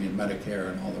Security and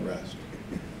Medicare and all the rest.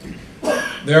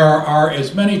 There are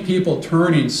as many people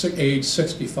turning age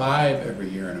 65 every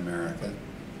year in America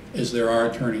as there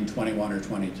are turning 21 or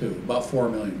 22, about 4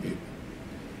 million people.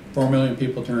 4 million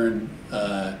people turn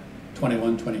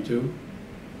 21, 22,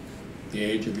 the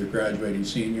age of your graduating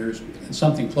seniors, and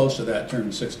something close to that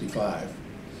turns 65.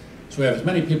 So we have as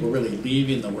many people really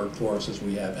leaving the workforce as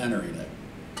we have entering it,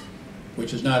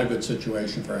 which is not a good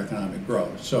situation for economic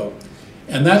growth. So,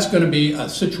 and that's going to be a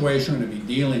situation we're going to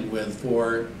be dealing with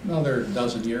for another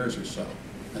dozen years or so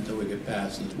until we get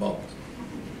past this bubble.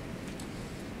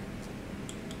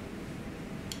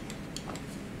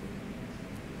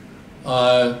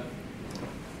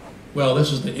 Well,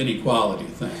 this is the inequality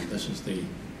thing. This is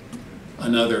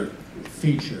another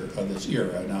feature of this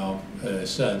era. Now, as I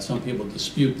said, some people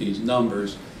dispute these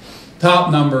numbers.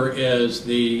 Top number is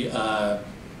the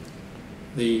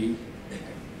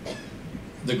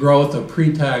growth of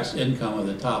pre-tax income of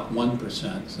the top 1%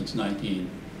 since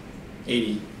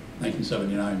 1980,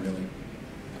 1979 really,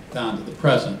 down to the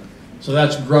present. So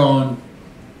that's grown.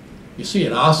 You see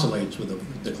it oscillates with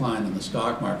the decline in the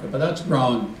stock market, but that's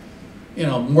grown, you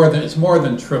know, it's more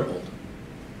than tripled.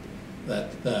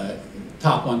 That the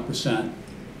top 1%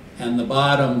 and the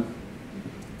bottom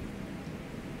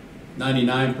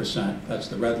 99%, that's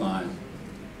the red line.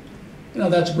 You know,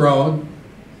 that's grown.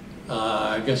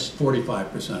 I guess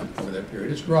 45% over that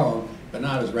period. It's grown, but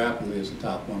not as rapidly as the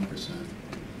top 1%.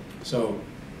 So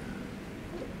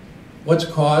what's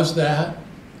caused that?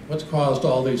 What's caused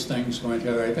all these things going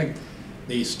together? I think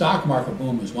the stock market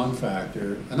boom is one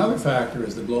factor. Another factor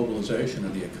is the globalization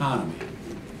of the economy.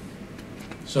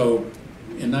 So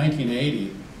in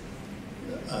 1980,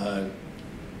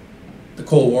 the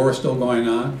Cold War was still going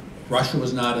on. Russia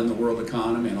was not in the world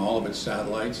economy and all of its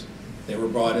satellites. They were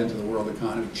brought into the world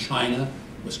economy. China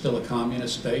was still a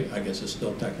communist state. I guess it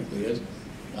still technically is.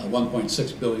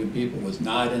 1.6 billion people was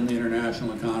not in the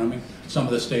international economy. Some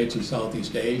of the states in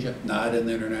Southeast Asia, not in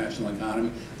the international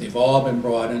economy. They've all been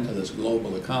brought into this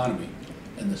global economy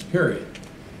in this period.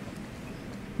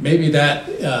 Maybe that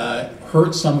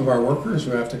hurts some of our workers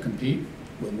who have to compete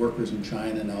with workers in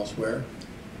China and elsewhere.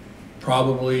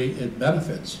 Probably it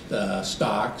benefits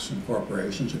stocks and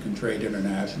corporations who can trade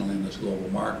internationally in this global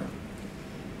market.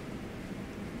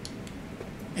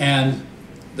 And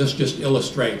this just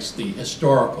illustrates the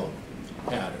historical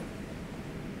pattern.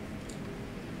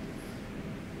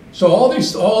 So all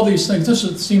these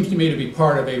things, seems to me to be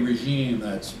part of a regime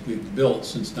that's we've built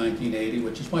since 1980,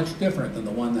 which is much different than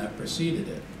the one that preceded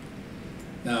it.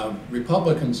 Now,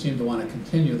 Republicans seem to want to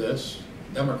continue this.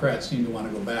 Democrats seem to want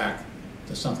to go back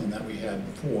to something that we had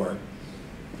before.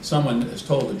 Someone has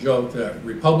told a joke that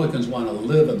Republicans want to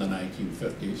live in the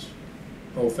 1950s,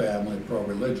 pro-family,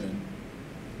 pro-religion.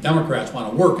 Democrats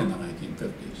want to work in the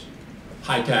 1950s.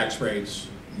 High tax rates,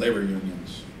 labor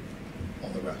unions, all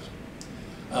the rest.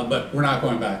 But we're not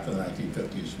going back to the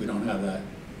 1950s. We don't have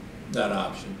that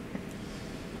option.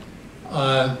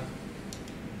 Let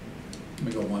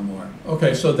me go one more.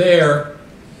 Okay, so there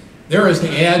is the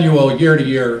annual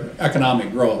year-to-year economic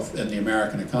growth in the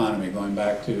American economy going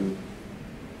back to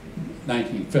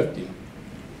 1950.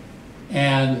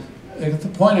 And the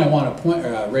point I want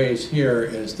to raise here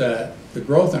is that the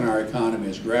growth in our economy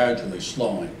is gradually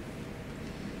slowing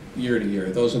year to year.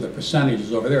 Those are the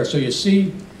percentages over there. So you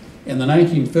see in the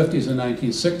 1950s and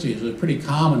 1960s, it was pretty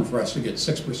common for us to get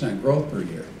 6% growth per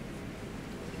year.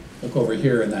 Look over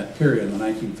here in that period in the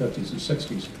 1950s and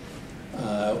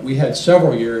 60s. We had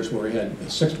several years where we had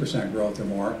 6% growth or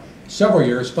more, several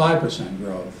years 5%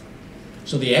 growth.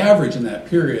 So the average in that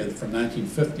period from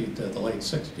 1950 to the late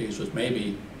 60s was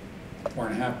maybe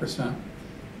 4.5%.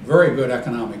 Very good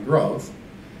economic growth.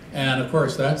 And of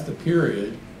course, that's the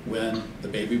period when the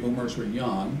baby boomers were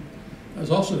young. It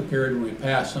was also the period when we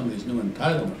passed some of these new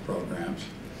entitlement programs,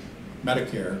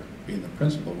 Medicare being the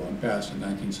principal one, passed in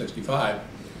 1965.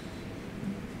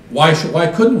 Why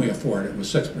couldn't we afford it with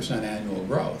 6% annual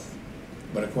growth?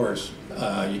 But of course,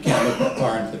 you can't look that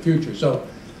far into the future. So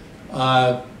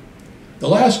the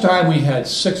last time we had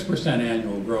 6%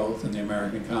 annual growth in the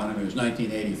American economy was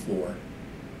 1984.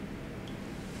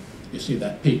 You see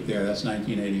that peak there, that's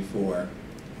 1984.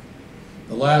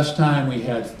 The last time we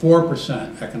had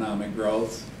 4% economic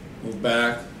growth was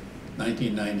back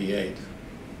 1998.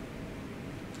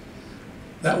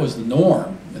 That was the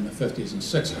norm in the 50s and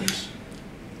 60s.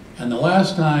 And the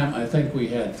last time I think we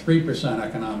had 3%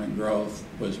 economic growth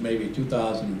was maybe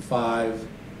 2005.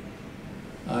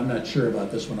 I'm not sure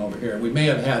about this one over here. We may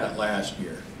have had it last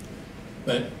year.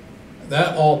 But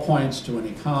that all points to an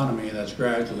economy that's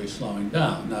gradually slowing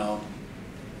down. Now,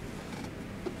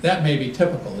 that may be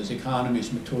typical. As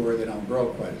economies mature, they don't grow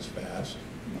quite as fast.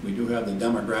 We do have the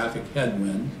demographic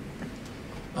headwind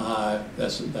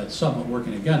that's somewhat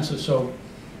working against us. So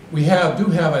we do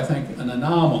have, I think, an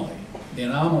anomaly. The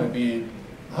anomaly being,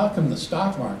 how come the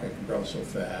stock market can grow so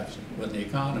fast when the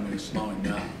economy is slowing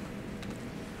down?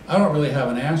 I don't really have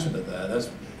an answer to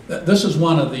that. This is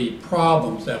one of the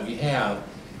problems that we have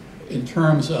in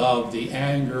terms of the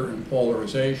anger and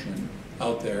polarization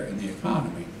out there in the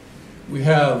economy. We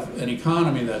have an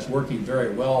economy that's working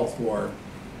very well for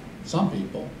some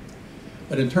people,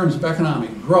 but in terms of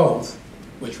economic growth,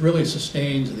 which really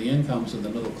sustains the incomes of the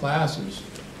middle classes,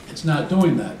 it's not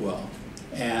doing that well.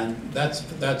 And that's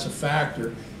a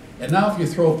factor. And now if you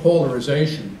throw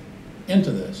polarization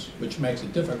into this, which makes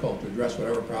it difficult to address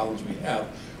whatever problems we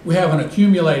have an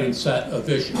accumulating set of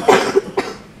issues.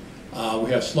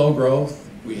 We have slow growth,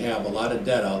 we have a lot of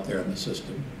debt out there in the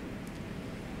system,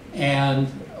 and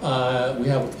we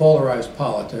have a polarized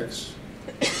politics.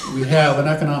 We have an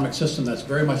economic system that's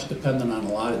very much dependent on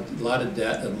a lot of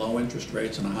debt and low interest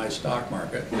rates and a high stock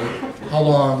market. How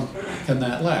long can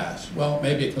that last? Well,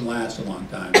 maybe it can last a long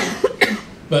time.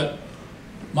 But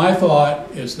my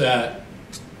thought is that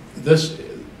this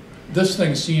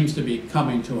thing seems to be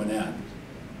coming to an end.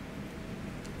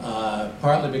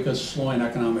 Partly because of slowing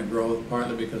economic growth,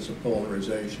 partly because of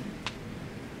polarization.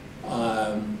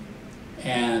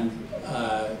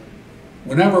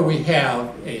 Whenever we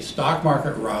have a stock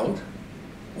market rout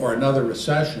or another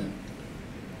recession,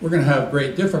 we're going to have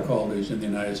great difficulties in the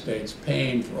United States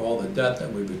paying for all the debt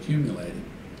that we've accumulated.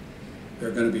 There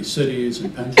are going to be cities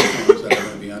and pension funds that are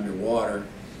going to be underwater.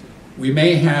 We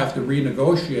may have to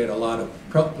renegotiate a lot of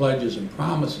pledges and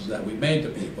promises that we made to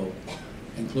people,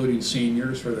 including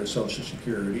seniors for their Social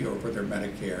Security or for their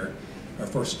Medicare, or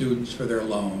for students for their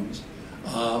loans,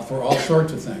 for all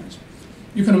sorts of things.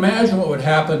 You can imagine what would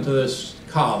happen to this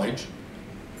college.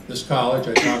 This college,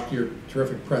 I talked to your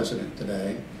terrific president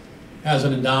today, has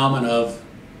an endowment of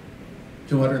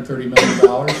 $230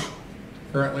 million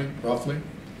currently, roughly.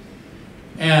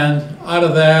 And out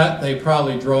of that, they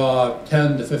probably draw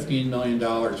 $10 to $15 million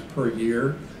per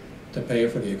year to pay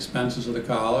for the expenses of the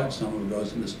college. Some of it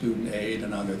goes into student aid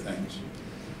and other things.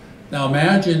 Now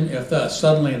imagine if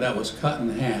suddenly that was cut in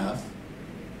half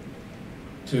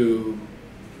to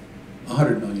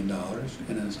 $100 million,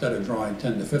 and instead of drawing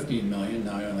 10 to 15 million,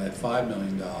 now you only have $5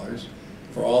 million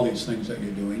for all these things that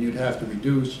you're doing. You'd have to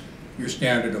reduce your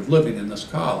standard of living in this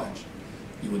college.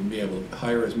 You wouldn't be able to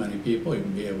hire as many people, you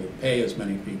wouldn't be able to pay as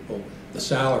many people the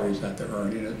salaries that they're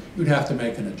earning. You'd have to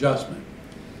make an adjustment.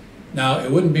 Now,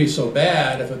 it wouldn't be so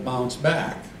bad if it bounced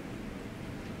back,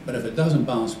 but if it doesn't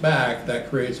bounce back, that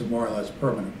creates a more or less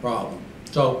permanent problem.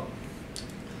 So,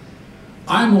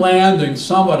 I'm landing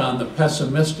somewhat on the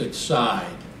pessimistic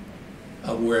side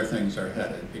of where things are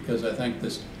headed, because I think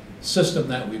this system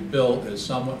that we built is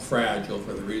somewhat fragile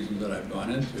for the reasons that I've gone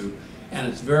into, and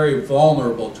it's very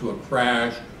vulnerable to a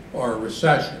crash or a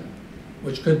recession,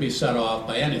 which could be set off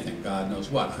by anything, God knows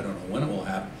what. I don't know when it will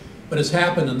happen, but it's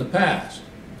happened in the past.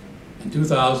 In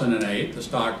 2008, the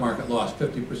stock market lost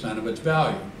 50% of its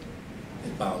value.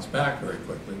 It bounced back very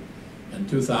quickly. In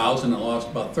 2000, it lost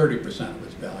about 30% of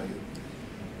its value.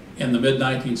 In the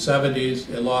mid-1970s,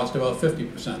 it lost about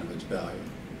 50% of its value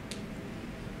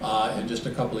in just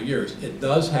a couple of years. It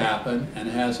does happen and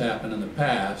has happened in the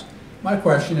past. My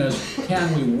question is,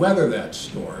 can we weather that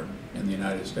storm in the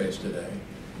United States today?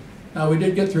 Now, we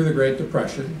did get through the Great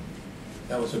Depression.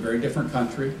 That was a very different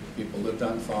country. People lived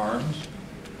on farms.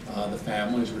 The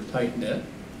families were tight-knit.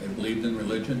 They believed in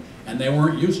religion, and they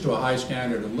weren't used to a high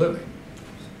standard of living.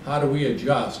 How do we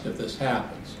adjust if this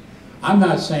happens? I'm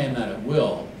not saying that it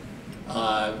will,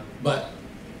 but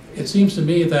it seems to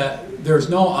me that there's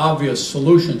no obvious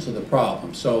solution to the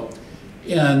problem. So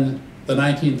in the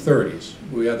 1930s,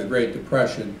 we had the Great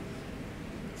Depression.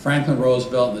 Franklin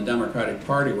Roosevelt and the Democratic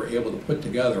Party were able to put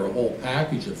together a whole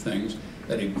package of things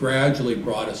that had gradually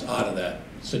brought us out of that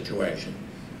situation.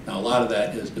 Now, a lot of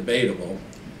that is debatable,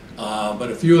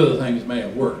 but a few of the things may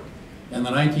have worked. In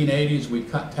the 1980s, we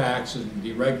cut taxes and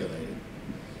deregulated.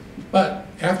 But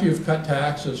after you've cut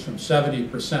taxes from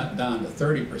 70% down to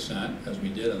 30%, as we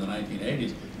did in the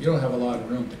 1980s, you don't have a lot of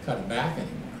room to cut it back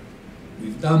anymore.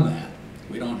 We've done that.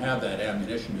 We don't have that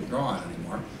ammunition to draw on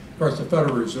anymore. Of course, the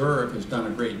Federal Reserve has done a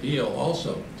great deal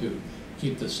also to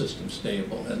keep the system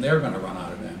stable, and they're going to run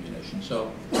out of ammunition.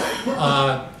 So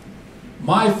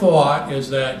my thought is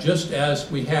that just as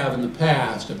we have in the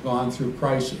past have gone through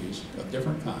crises of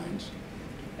different kinds,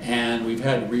 and we've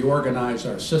had to reorganize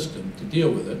our system to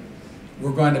deal with it,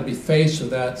 we're going to be faced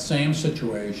with that same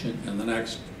situation in the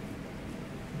next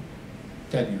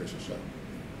 10 years or so,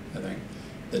 I think.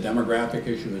 The demographic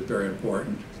issue is very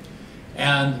important.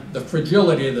 And the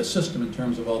fragility of the system in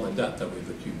terms of all the debt that we've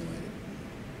accumulated.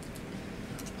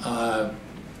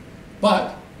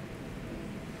 But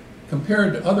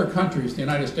compared to other countries, the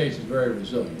United States is very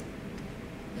resilient.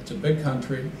 It's a big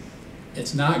country.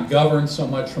 It's not governed so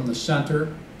much from the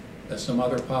center as some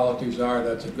other polities are.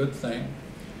 That's a good thing.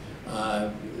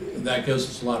 That gives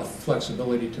us a lot of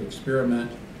flexibility to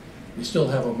experiment. We still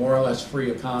have a more or less free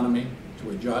economy to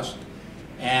adjust.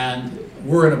 And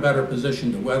we're in a better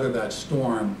position to weather that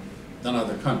storm than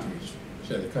other countries,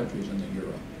 say the countries in the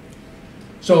Euro.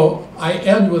 So I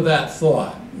end with that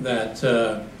thought that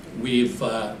we're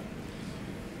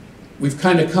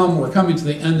coming to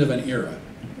the end of an era.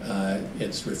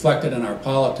 It's reflected in our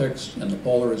politics and the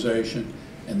polarization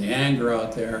and the anger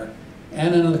out there,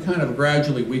 and in the kind of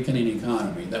gradually weakening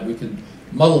economy that we can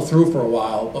muddle through for a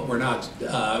while, but we're not,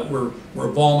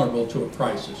 we're vulnerable to a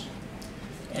crisis.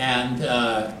 And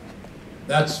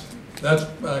that's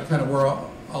kind of where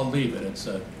I'll leave it. It's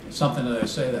something that I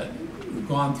say that we've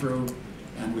gone through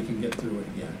and we can get through it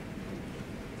again.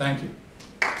 Thank you.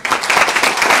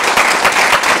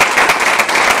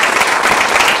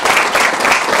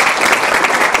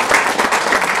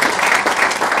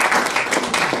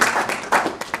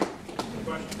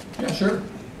 Yeah, sure.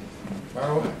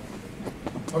 Fire away.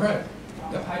 Okay.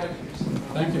 Yep. Hi, Dr. Piereson.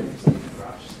 Thank you. This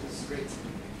is great.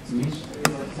 I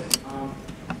really liked it.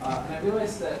 And I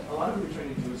realized that a lot of what you're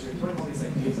trying to do is you're throwing all these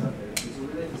ideas out there. Because we're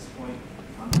really at this point,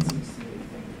 it seems to me,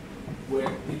 where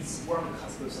we're on the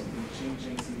cusp of something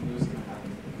changing, something new is going to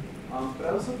happen. But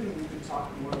I was hoping we could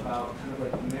talk more about kind of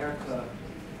like America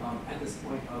at this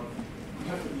point of, we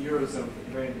have the Eurozone at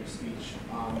the very end of your speech,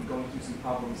 going through some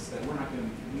problems that we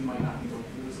might not be going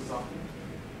through this as often.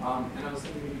 And I was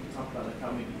thinking maybe we could talk about like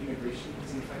how maybe immigration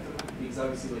has an effect on that, because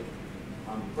obviously like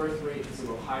birth rate is a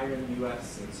little higher in the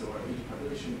U.S. and so our aging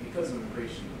population because of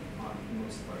immigration for the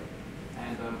most part,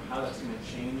 and how that's going to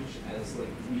change as like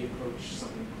we approach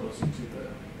something closer to the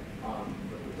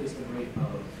replacement rate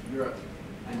of Europe,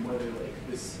 and whether like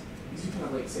this, because you kind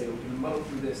of like say we're going to muddle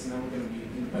through this and then we're going to be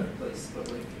in a better place, but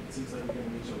like it seems like we're going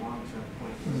to reach a long-term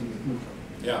point.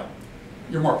 Yeah,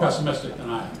 you're more pessimistic than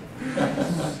I am.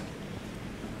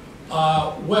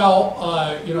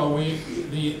 You know,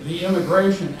 the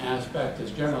immigration aspect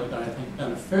is generally been, I think,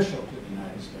 beneficial to the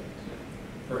United States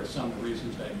for some of the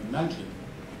reasons that you mentioned,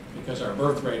 because our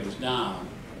birth rate is down,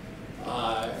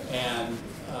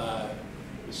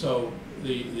 so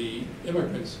the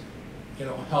immigrants, you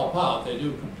know, help out. They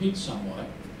do compete somewhat,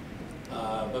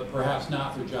 but perhaps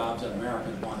not for jobs that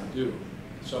Americans want to do.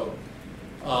 So.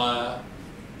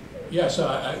 Yes,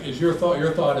 is your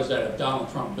thought is that if Donald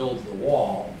Trump builds the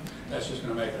wall, that's just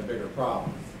going to make it a bigger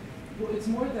problem? Well, it's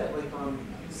more that like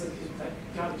it's like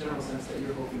I got a general sense that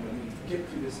you're hoping that we get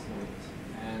through this point,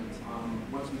 and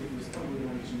once we get through this point, we're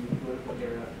going to reach a new political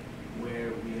era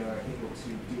where we are able to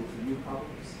deal with new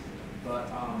problems.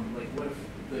 But like, what if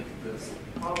like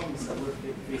the problems that we're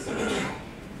facing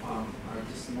are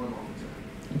just more long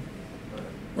term?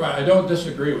 Right, I don't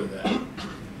disagree with that.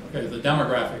 Okay, the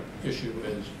demographic issue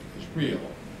is real.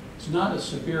 It's not as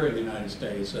severe in the United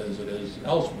States as it is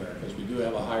elsewhere, because we do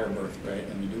have a higher birth rate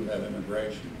and we do have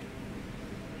immigration.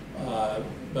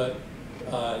 But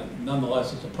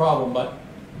nonetheless, it's a problem. But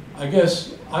I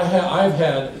guess I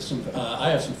have some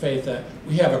faith that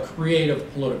we have a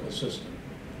creative political system.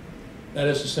 That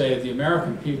is to say, the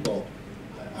American people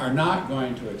are not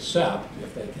going to accept,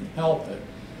 if they can help it,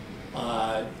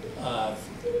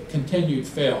 continued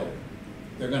failure.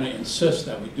 They're going to insist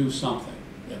that we do something.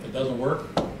 If it doesn't work,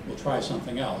 we'll try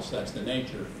something else. That's the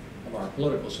nature of our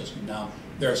political system. Now,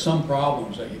 there are some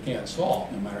problems that you can't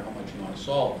solve, no matter how much you want to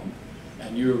solve them.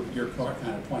 And you're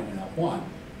kind of pointing out one.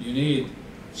 You need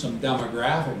some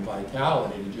demographic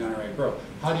vitality to generate growth.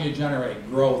 How do you generate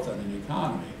growth in an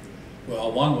economy?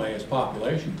 Well, one way is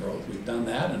population growth. We've done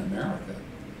that in America,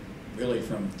 really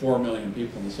from 4 million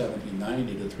people in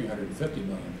 1790 to 350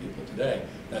 million people today.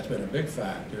 That's been a big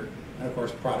factor. And of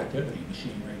course, productivity,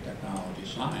 machinery, technology,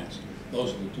 science.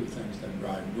 Those are the two things that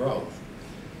drive growth.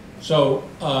 So,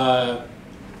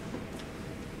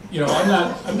 you know,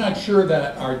 I'm not sure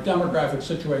that our demographic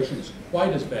situation is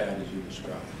quite as bad as you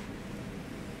described.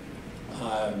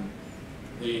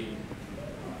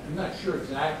 I'm not sure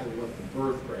exactly what the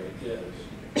birth rate is.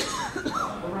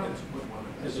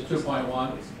 Is it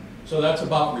 2.1? So that's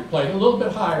about replacement, a little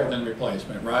bit higher than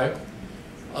replacement, right?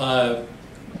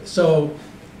 So,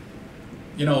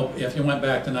 you know, if you went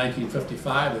back to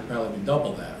 1955, it'd probably be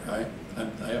double that, right?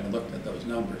 I haven't looked at those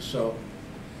numbers. So,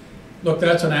 look,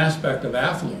 that's an aspect of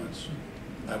affluence,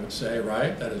 I would say,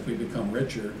 right? That as we become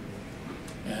richer,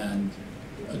 and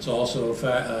it's also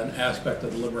an aspect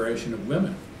of the liberation of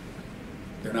women.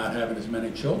 They're not having as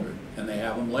many children, and they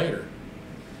have them later.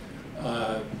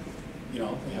 You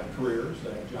know, they have careers,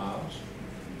 they have jobs,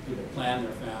 people plan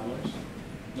their families.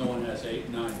 No one has 8,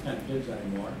 9, 10 kids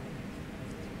anymore.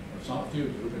 Or some, a few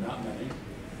do, but not many.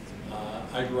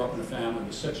 I grew up in a family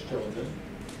with 6 children.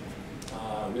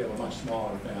 We have a much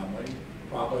smaller family.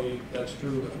 Probably that's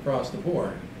true across the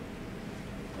board.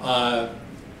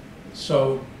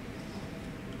 So,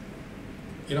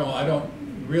 you know, I don't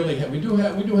really have, we do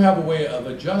have a way of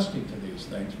adjusting to these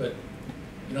things, but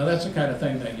you know, that's the kind of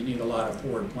thing that you need a lot of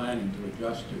forward planning to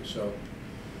adjust to. So,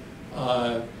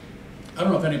 I don't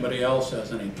know if anybody else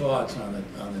has any thoughts on the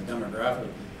demographic,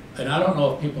 and I don't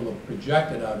know if people have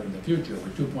projected out in the future.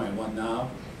 We're 2.1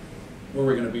 now. Where are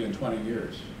we going to be in 20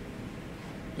 years?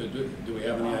 Do we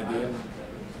have any idea?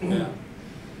 Yeah.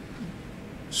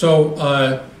 So,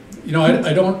 you know,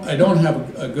 I don't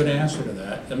have a good answer to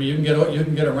that. I mean, you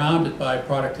can get around it by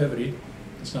productivity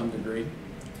to some degree,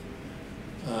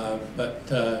 but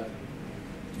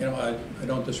you know, I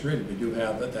don't disagree. We do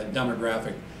have that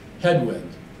demographic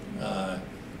headwind,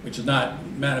 which is not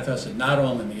manifested not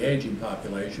only in the aging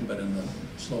population but in the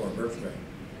slower birth rate.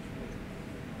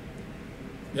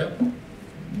 Yep.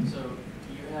 So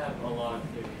you have a lot of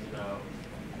theories about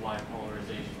why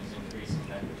polarization is increasing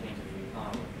that pertain to the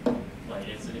economy. Like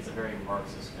it's a very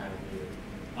Marxist kind of view.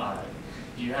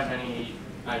 Do you have any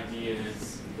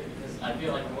ideas? Because I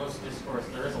feel like most discourse,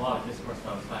 there is a lot of discourse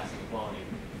about class inequality,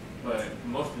 but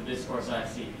most of the discourse I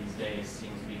see these days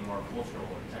seems to be more cultural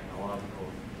or technological,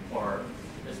 or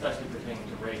especially pertaining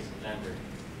to race and gender.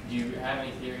 Do you have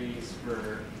any theories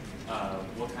for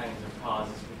what kinds of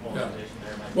causes for polarization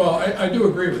there might be? Well, I do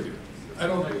agree with you. I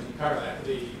don't think it's entirely that.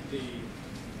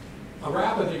 A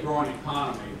rapidly growing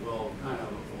economy will kind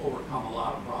of overcome a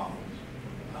lot of problems,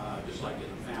 just like in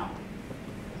a family.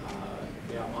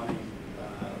 If you have money,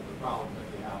 the problems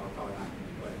that you have are probably not going to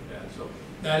be quite bad. So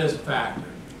that is a factor.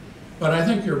 But I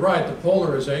think you're right. The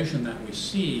polarization that we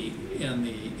see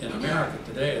in America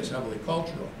today is heavily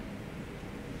cultural.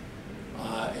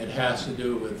 It has to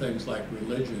do with things like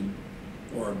religion,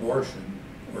 or abortion,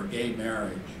 or gay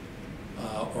marriage,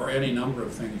 or any number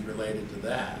of things related to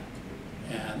that,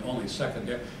 and only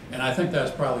secondary. And I think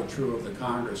that's probably true of the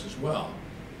Congress as well.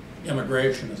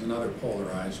 Immigration is another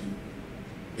polarizing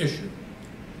issue.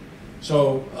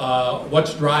 So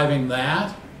what's driving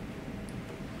that?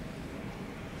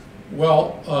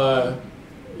 Well,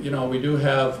 you know, we do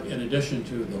have, in addition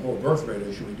to the whole birth rate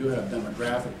issue, we do have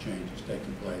demographic changes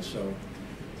taking place. So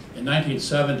in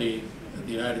 1970,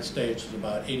 the United States was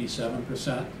about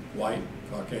 87% white,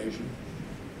 Caucasian.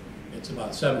 It's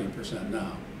about 70%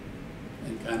 now,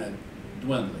 and kind of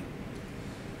dwindling.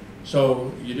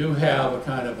 So you do have a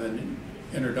kind of an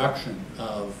introduction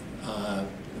of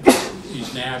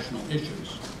these national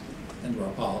issues into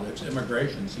our politics.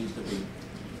 Immigration seems to be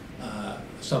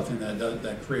something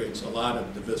that creates a lot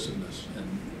of divisiveness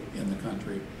in the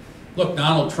country. Look,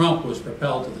 Donald Trump was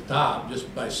propelled to the top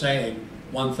just by saying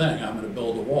one thing: I'm going to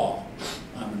build a wall.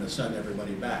 I'm going to send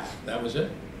everybody back. That was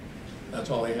it. That's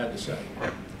all he had to say.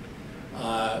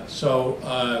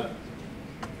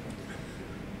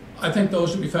 I think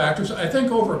those would be factors. I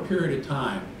think over a period of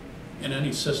time, in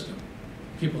any system,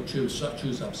 people choose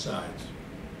up sides.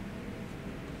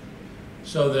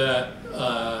 So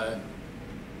that,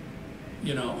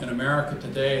 you know, in America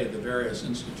today, the various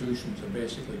institutions have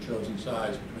basically chosen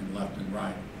sides between left and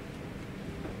right.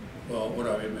 Well, what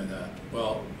do I mean by that?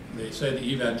 Well, they say the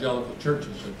evangelical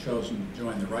churches have chosen to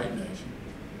join the right nation.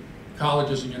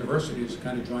 Colleges and universities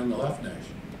kind of joined the left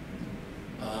nation.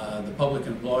 The public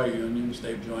employee unions,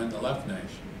 they've joined the left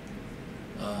nation.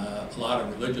 A lot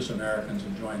of religious Americans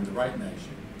have joined the right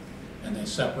nation. And they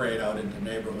separate out into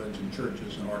neighborhoods and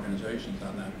churches and organizations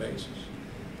on that basis.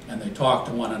 And they talk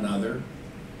to one another,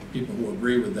 people who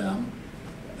agree with them.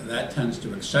 And that tends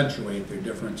to accentuate their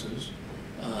differences.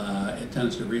 It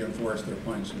tends to reinforce their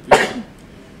points of view.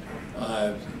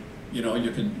 You know,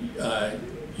 you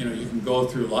can go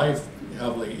through life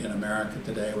heavily in America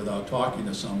today without talking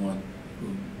to someone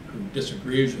who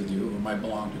disagrees with you, who might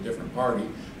belong to a different party.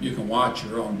 You can watch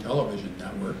your own television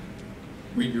network,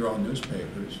 read your own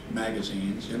newspapers,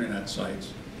 magazines, internet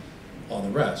sites, all the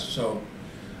rest. So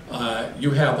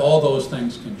you have all those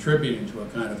things contributing to a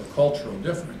kind of a cultural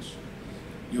difference.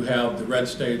 You have the red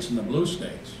states and the blue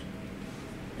states,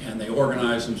 and they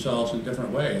organize themselves in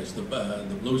different ways. The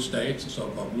blue states, the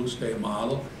so-called blue state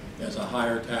model, is a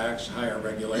higher tax, higher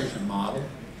regulation model.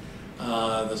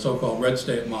 The so-called red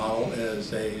state model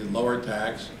is a lower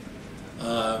tax,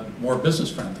 more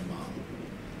business-friendly model.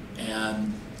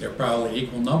 And there are probably an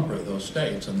equal number of those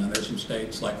states, and then there's some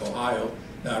states like Ohio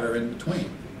that are in between.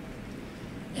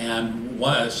 And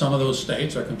some of those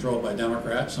states are controlled by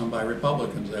Democrats, some by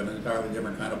Republicans. They have an entirely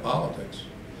different kind of politics.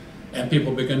 And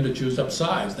people begin to choose up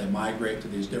sides. They migrate to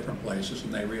these different places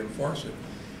and they reinforce it.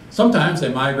 Sometimes they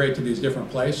migrate to these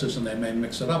different places and they may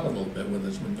mix it up a little bit with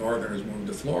as when Northerners move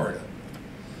to Florida.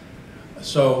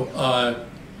 So,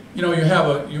 you know, you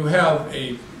have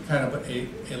a kind of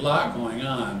a lot going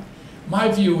on. My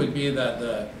view would be that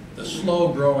the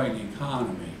slow-growing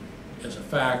economy is a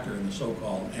factor in the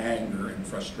so-called anger and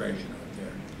frustration out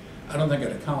there. I don't think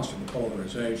it accounts for the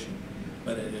polarization,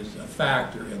 but it is a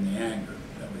factor in the anger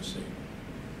that we see.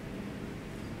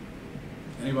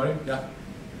 Anybody? Yeah?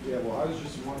 Yeah, well, I was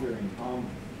just wondering,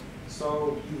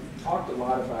 so you've talked a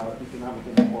lot about economic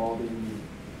inequality, and you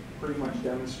pretty much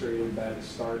demonstrated that it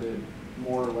started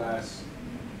more or less,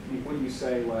 what do you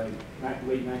say, like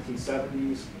late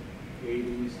 1970s,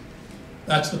 80s?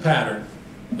 That's the pattern.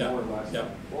 Yeah. More or less. Yeah.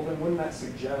 Well, then wouldn't that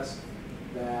suggest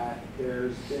that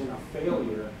there's been a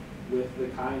failure with the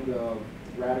kind of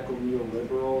radical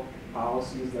neoliberal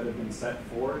policies that have been set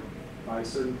forth by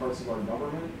certain parts of our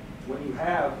government? When you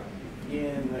have,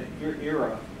 in your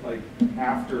era, like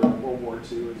after World War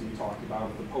II, as you talked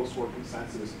about, the post-war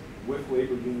consensus, with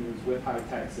labor unions, with high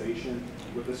taxation,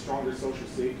 with a stronger social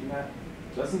safety net,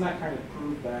 doesn't that kind of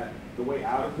prove that the way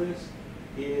out of this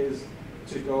is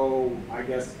to go, I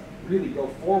guess, really go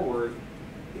forward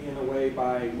in a way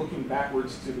by looking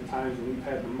backwards to the times when we've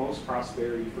had the most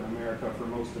prosperity for America, for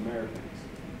most Americans?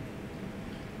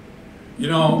 You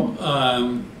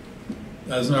know,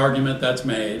 that's an argument that's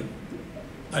made.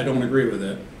 I don't agree with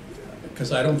it,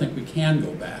 because I don't think we can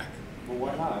go back. Well,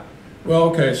 why not? Well,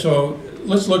 okay, so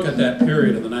let's look at that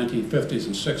period of the 1950s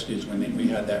and 60s when we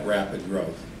had that rapid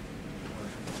growth.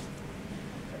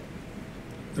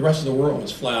 The rest of the world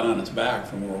was flat on its back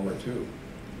from World War II.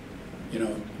 You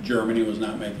know, Germany was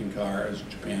not making cars,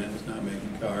 Japan was not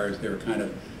making cars. They were kind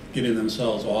of getting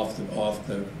themselves off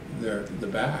their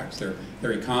backs.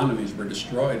 Their economies were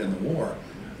destroyed in the war.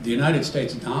 The United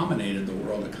States dominated the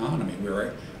world economy.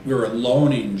 We were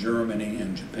loaning Germany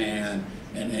and Japan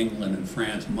and England and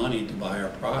France money to buy our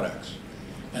products,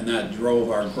 and that drove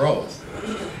our growth.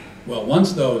 Well,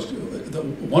 once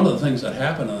one of the things that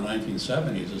happened in the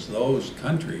 1970s is those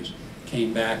countries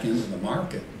came back into the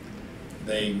market.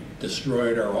 They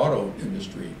destroyed our auto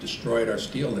industry, destroyed our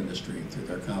steel industry through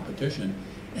their competition,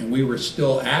 and we were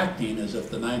still acting as if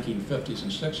the 1950s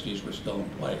and 60s were still in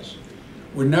place.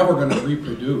 We're never going to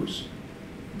reproduce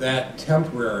that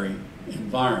temporary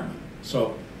environment.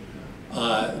 So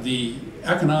the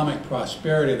economic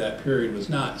prosperity of that period was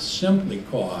not simply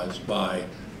caused by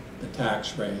the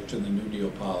tax rates and the New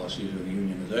Deal policies or the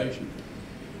unionization.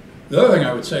 The other thing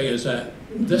I would say is that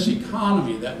this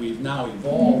economy that we've now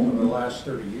evolved over the last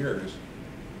 30 years,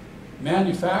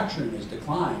 manufacturing has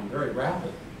declined very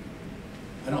rapidly.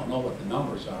 I don't know what the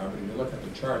numbers are, but if you look at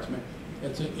the charts,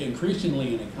 it's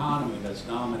increasingly an economy that's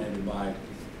dominated by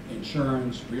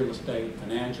insurance, real estate,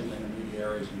 financial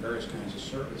intermediaries, and various kinds of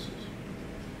services.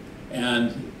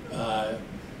 And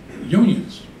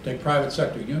unions, take private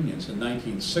sector unions. In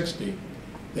 1960,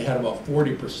 they had about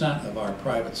 40% of our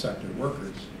private sector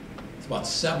workers. It's about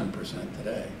 7%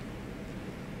 today.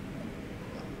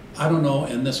 I don't know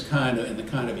in the kind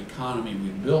of economy we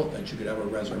built that you could ever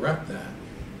resurrect that.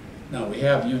 Now, we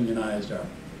have unionized our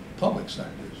public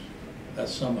sectors.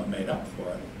 That's somewhat made up for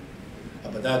it.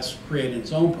 But that's created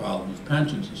its own problems,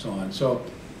 pensions and so on. So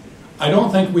I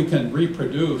don't think we can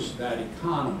reproduce that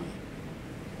economy.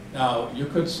 Now, you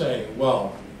could say,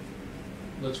 well,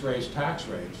 let's raise tax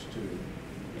rates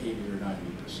to 80 or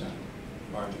 90%,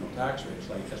 marginal tax rates,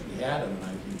 like as we had in the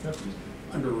 1950s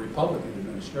under a Republican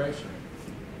administration.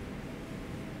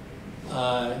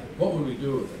 What would we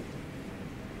do with it?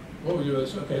 What would we do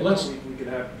with this? Okay, let's... We could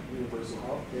have universal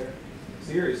health care.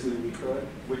 Seriously, we could,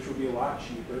 which would be a lot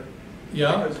cheaper.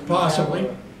 Yeah, possibly.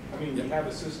 We have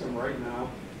a system right now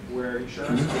where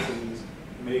insurance companies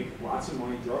make lots of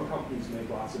money, drug companies make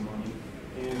lots of money,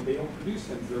 and they don't produce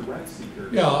things, they're rent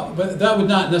seekers. Yeah, but that would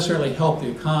not necessarily help the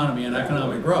economy and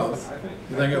economic growth. I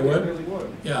think it really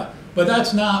would? Yeah, but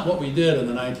that's not what we did in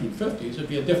the 1950s. It'd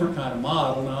be a different kind of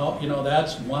model. Now, you know,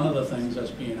 that's one of the things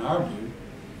that's being argued.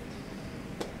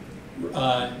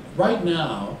 Right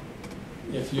now,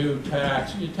 if you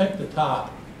take the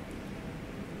top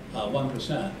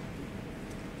 1%,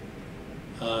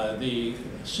 the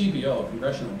CBO,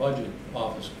 Congressional Budget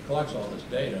Office, collects all this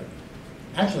data.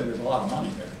 Actually, there's a lot of money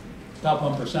there. Top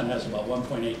 1% has about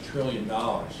 $1.8 trillion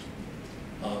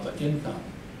of income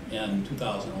in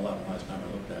 2011, last time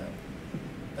I looked at it.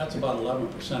 That's about 11%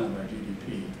 of our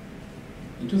GDP.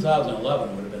 In 2011,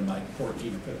 it would have been like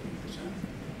 14 or 15%.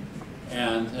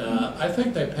 And I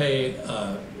think they pay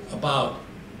about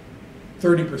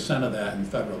 30% of that in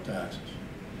federal taxes.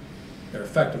 Their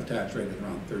effective tax rate is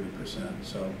around 30%.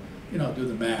 So, you know, do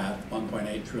the math,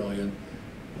 1.8 trillion,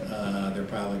 they're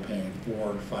probably paying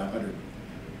 $400 to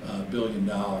 $500 billion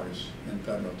in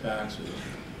federal taxes.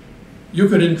 You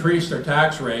could increase their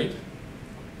tax rate.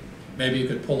 Maybe you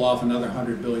could pull off another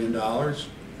 $100 billion to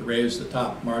raise the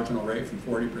top marginal rate from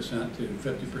 40% to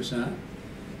 50%.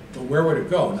 But where would it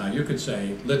go? Now, you could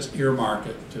say, let's earmark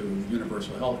it to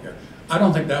universal health care. I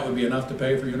don't think that would be enough to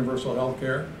pay for universal health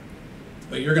care,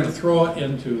 but you're going to throw it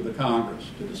into the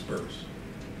Congress to disperse.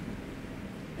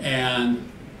 And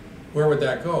where would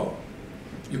that go?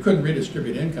 You couldn't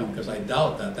redistribute income because I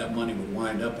doubt that that money would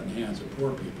wind up in the hands of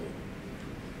poor people.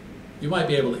 You might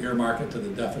be able to earmark it to the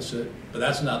deficit, but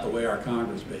that's not the way our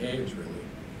Congress behaves, really,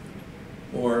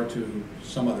 or to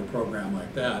some other program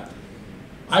like that.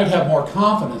 I'd have more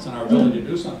confidence in our ability to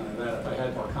do something like that if I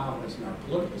had more confidence in our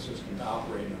political system to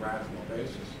operate on a rational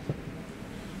basis.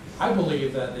 I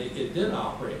believe that it did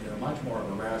operate in a much more of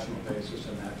a rational basis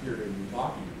in that period you're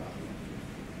talking about.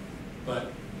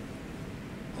 But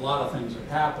a lot of things have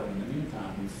happened in the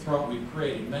meantime. We've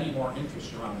created many more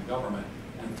interests around the government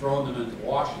and thrown them into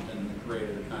Washington and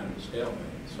created a kind of a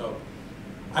stalemate. So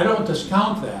I don't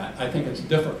discount that. I think it's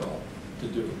difficult to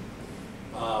do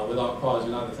without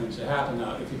causing other things to happen.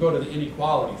 Now, if you go to the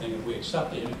inequality thing, if we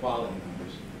accept the inequality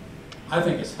numbers, I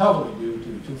think it's heavily due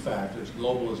to two factors: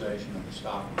 globalization and the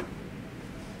stock market.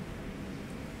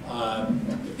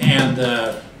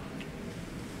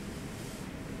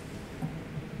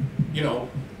 You know,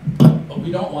 but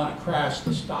we don't want to crash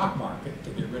the stock market to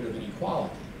get rid of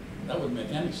inequality. That wouldn't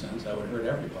make any sense. That would hurt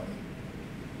everybody.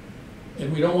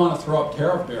 And we don't want to throw up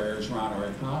tariff barriers around our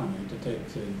economy to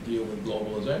deal with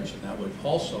globalization. That would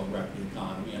also wreck the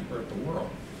economy and hurt the world.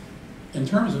 In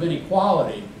terms of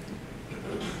inequality,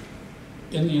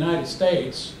 in the United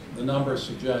States, the numbers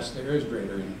suggest there is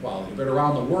greater inequality, but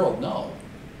around the world, no.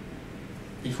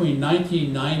 Between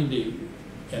 1990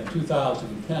 and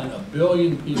 2010, 1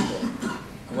 billion people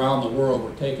around the world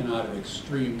were taken out of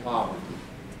extreme poverty,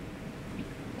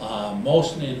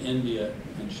 mostly in India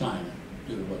and China,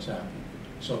 due to what's happening.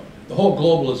 So the whole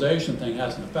globalization thing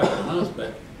has an effect on us,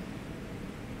 but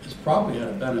it's probably had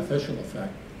a beneficial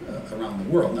effect around the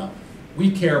world. Now,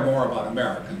 we care more about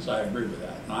Americans. I agree with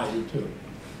that, and I do too.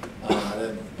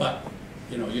 But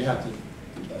you know, you have to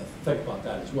think about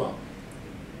that as well.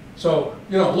 So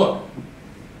you know, look,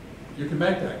 you can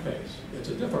make that case. It's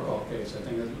a difficult case. I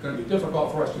think it's going to be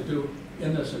difficult for us to do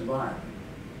in this environment.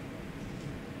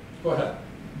 Go ahead.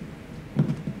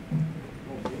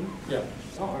 Yeah.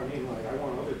 No, I mean, like, I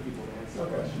want other people to answer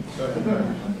Okay. questions. Go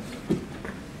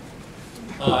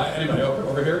ahead. Anybody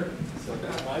over here? So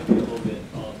that might be a little bit,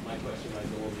 my question might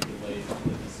be a little bit delayed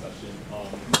in the discussion.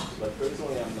 But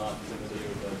personally, I'm not familiar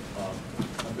with,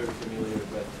 I'm very familiar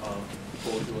with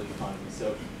political economy.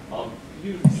 So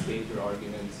you state your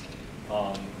arguments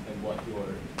and what your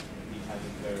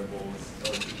dependent variables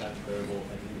or dependent variable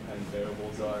and independent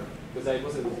variables are. Because I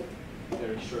wasn't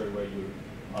very sure where you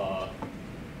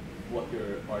what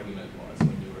your argument was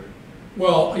when you were.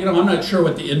 Well, you know, I'm not sure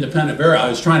what the independent variable. I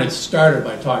was trying to start it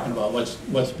by talking about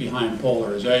what's behind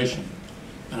polarization,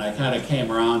 and I kind of came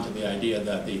around to the idea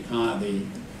that the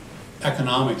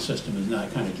economic system is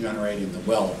not kind of generating the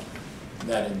wealth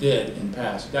that it did in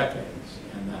past decades,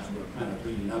 and that we're kind of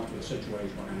leading up to a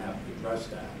situation where we're going to have to address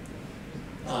that.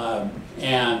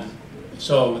 And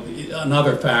so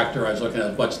another factor I was looking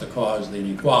at, what's the cause of the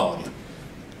inequality?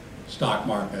 Stock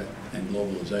market and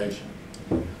globalization.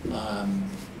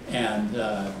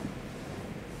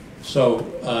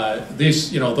 So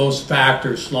these, you know, those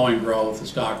factors, slowing growth, the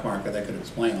stock market, that could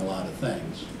explain a lot of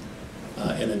things,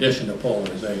 in addition to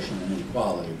polarization and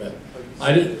inequality. But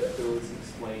I didn't. Those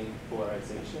explain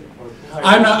polarization, or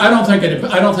I don't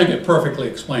think it perfectly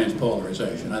explains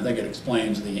polarization. I think it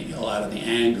explains a lot of the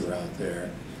anger out there.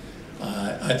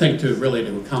 I think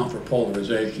to account for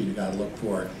polarization, you got to look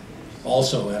for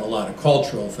also at a lot of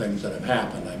cultural things that have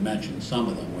happened. I mentioned some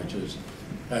of them, which is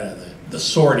kind of the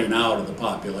sorting out of the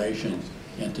population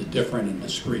into different and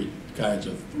discrete kinds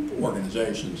of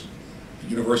organizations The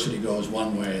university goes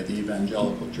one way, the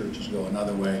evangelical churches go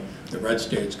another way, the red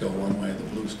states go one way, the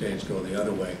blue states go the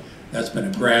other way. That's been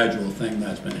a gradual thing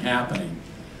that's been happening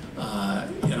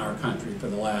in our country for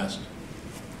the last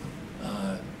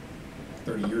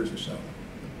 30 years or so.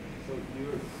 So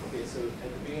okay, so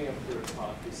at the beginning of your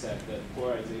talk, you said that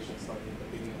polarization started at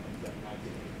the beginning of the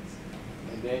 1980s.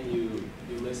 And then you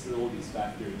listed all these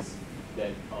factors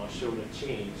that showed a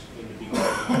change in the beginning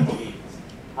of the 1980s.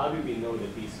 How do we know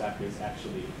that these factors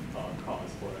actually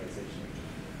cause polarization?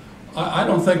 I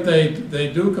don't think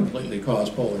they do completely cause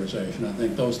polarization. I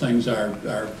think those things are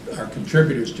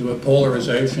contributors to it.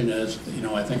 Polarization is,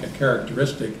 I think a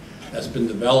characteristic that's been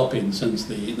developing since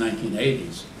the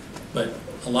 1980s. But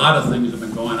a lot of things have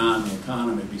been going on in the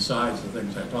economy besides the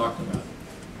things I talked about.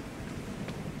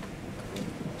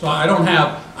 So I don't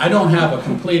have a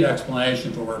complete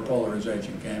explanation for where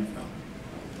polarization came from.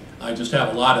 I just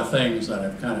have a lot of things that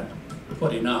I'm kind of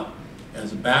putting up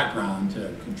as a background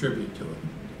to contribute to it.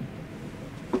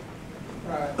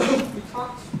 We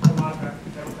talked a lot about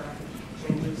demographic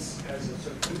changes as a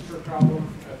sort of future problem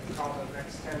of the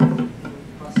next 10 or 15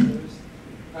 plus years.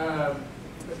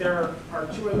 But there are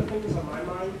two other things on my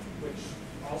mind which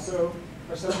also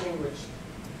are something which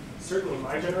certainly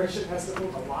my generation has to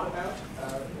think a lot about,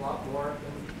 a lot more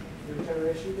than your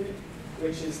generation did,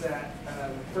 which is that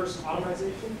first,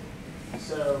 automation.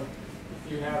 So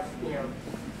if you have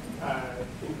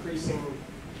increasing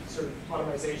sort of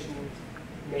automation,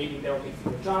 maybe there will be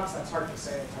fewer jobs. That's hard to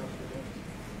say, it's hard to predict.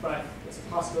 But it's a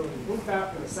possibility to think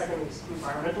about. And the second is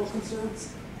environmental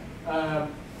concerns.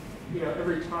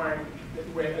 Every time,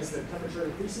 as the temperature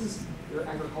increases, your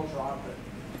agricultural output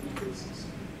decreases.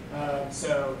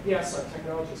 So yes, our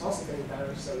technology is also getting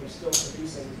better, so we're still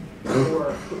producing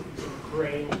more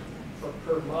grain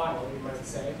per mile, you might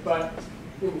say. But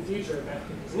in the future, that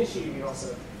becomes an issue. You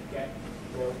also get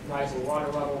rising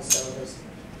water levels, so there's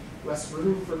less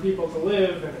room for people to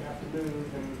live, and they have to move,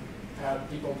 and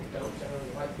people don't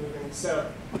generally like moving.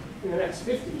 So in the next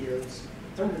 50 years,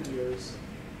 100 years,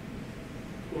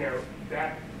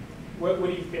 what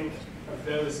do you think of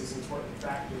those as important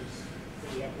factors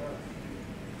for the economic?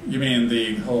 You mean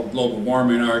the whole global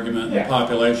warming argument, yeah, and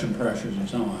population pressures and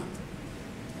so on?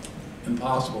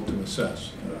 Impossible to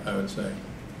assess, I would say.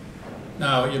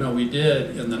 Now, we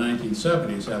did in the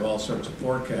 1970s have all sorts of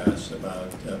forecasts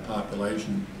about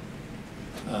population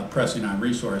pressing on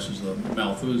resources, the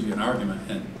Malthusian argument,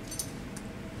 and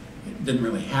it didn't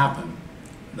really happen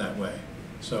that way.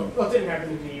 So, well, it didn't happen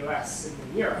in the U.S.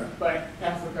 and in Europe, but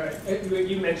Africa.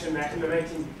 You mentioned that in the I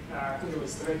think it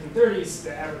was the 1930s,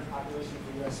 the average population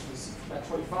of the U.S. was about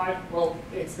 25. Well,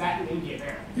 it's that in India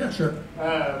now. yeah, sure.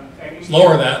 And It's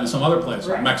lower that in some other places,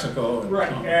 right, Mexico. And right.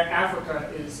 so on.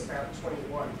 Africa is about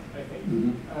 21, I think.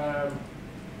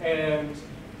 Mm-hmm. And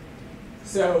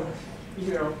so,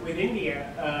 with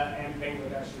India and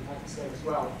Bangladesh and Pakistan as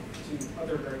well, two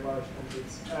other very large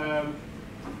countries,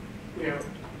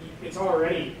 it's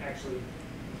already actually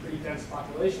a pretty dense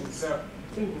population. So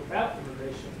thinking about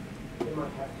immigration, they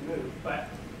might have to move, but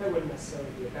that wouldn't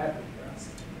necessarily be a bad thing for us.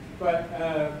 But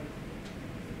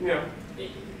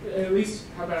at least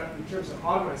how about in terms of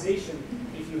automation?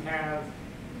 If you have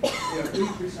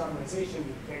increased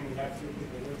automation, then you have fewer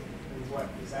people living. And what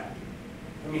is that?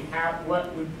 I mean,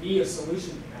 what would be a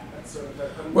solution to that? That's sort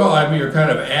of well, I mean, you're kind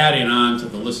of adding on to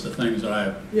the list of things that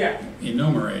I've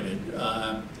enumerated.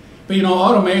 But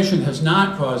automation has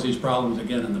not caused these problems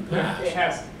again in the past. It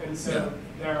hasn't, and so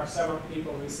there are several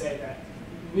people who say that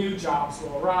new jobs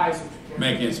will arise,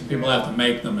 which people have to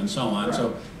make them and so on.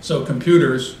 Right. So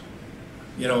computers,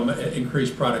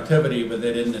 increase productivity, but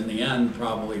they didn't in the end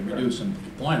probably reduce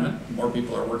employment. More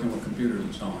people are working with computers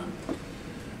and so on.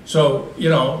 So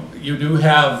you do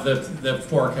have the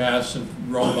forecasts of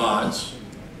robots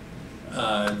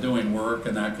doing work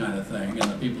and that kind of thing, and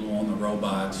the people who own the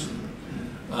robots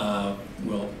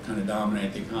will kind of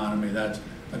dominate the economy. That's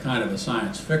a kind of a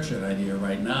science fiction idea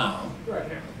right now. Right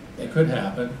now. It could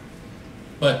happen.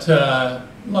 But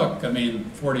look, I mean,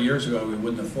 40 years ago, we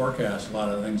wouldn't have forecast a lot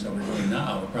of the things that we're doing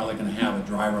now. We're probably going to have a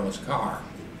driverless car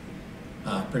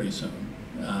pretty soon.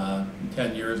 In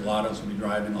 10 years, a lot of us will be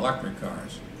driving electric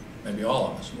cars. Maybe all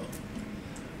of us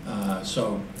will.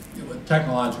 So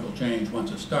technological change,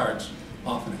 once it starts,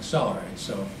 often accelerates.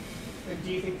 So,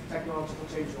 do you think technological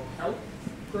change will help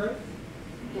growth,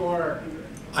 or?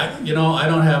 I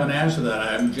don't have an answer to that.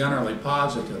 I'm generally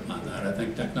positive on that. I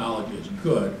think technology is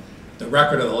good. The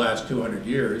record of the last 200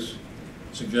 years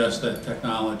suggests that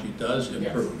technology does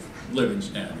improve living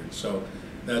standards. So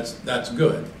that's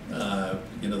good.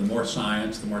 The more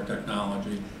science, the more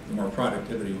technology, the more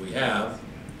productivity we have,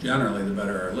 generally the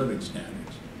better our living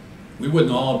standards. we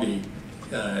wouldn't all be,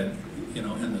 you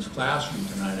know, in this classroom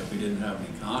tonight if we didn't have an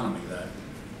economy that,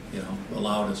 you know,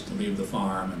 allowed us to leave the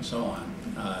farm and so on.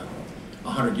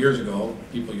 100 years ago,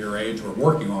 people your age were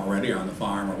working already on the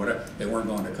farm or whatever. They weren't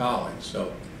going to college.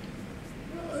 So,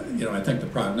 you know, I think the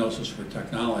prognosis for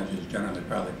technology is generally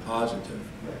probably positive.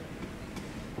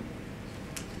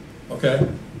 Okay?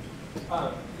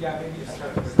 Yeah, maybe just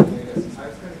kind of quickly, I guess. I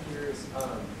was kind of curious,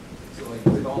 so like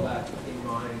with all that in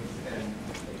mind, and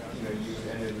you know, you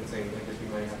ended with saying like we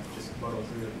might have to just muddle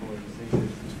through the polarization.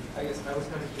 I guess I was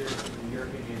kind of curious, in your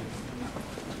opinion,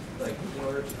 like in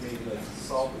order to maybe like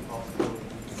solve the possible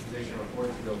position or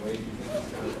force it away, do you think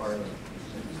it's kind of are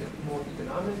like more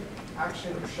economic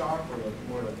action or shock, or like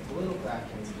more like political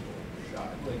action or shock?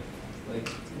 Like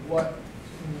what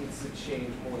needs to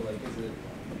change more? Like is it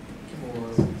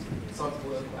more some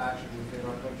political action within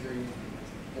our country,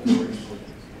 or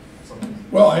something?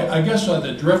 Well, I guess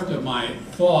the drift of my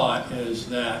thought is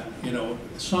that, you know,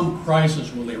 some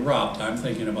crisis will erupt. I'm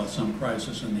thinking about some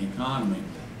crisis in the economy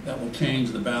that will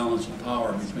change the balance of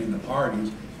power between the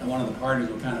parties, and one of the parties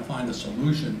will kind of find a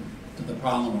solution to the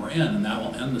problem we're in, and that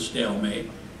will end the stalemate,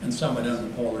 and some would end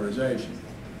the polarization.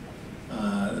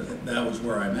 That was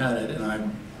where I'm headed, and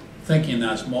I'm thinking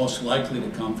that's most likely to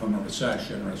come from a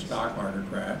recession or a stock market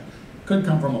crash. Could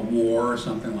come from a war or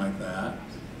something like that,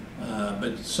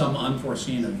 but some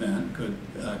unforeseen event could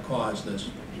cause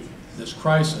this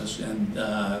crisis and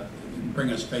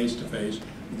bring us face to face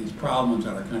with these problems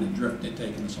that are kind of drifting,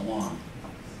 taking us along.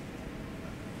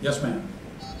 Yes, ma'am.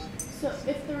 So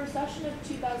if the recession of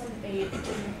 2008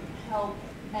 didn't help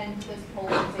end this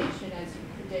polarization as you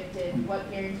predicted, what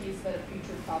guarantees that a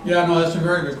future problem? Yeah, no, that's a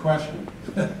very good question.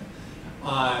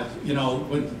 You know,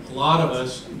 with a lot of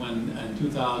us, when in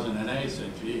 2008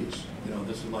 said, geez, you know,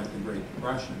 this is like the Great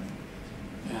Depression,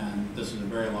 and this is a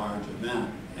very large event,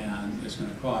 and it's going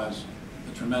to cause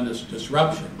a tremendous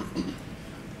disruption.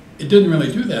 It didn't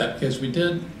really do that because we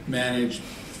did manage,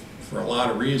 for a lot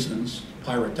of reasons,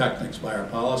 pyrotechnics by our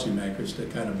policymakers to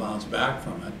kind of bounce back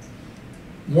from it.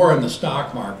 More in the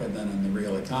stock market than in the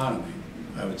real economy,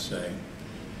 I would say.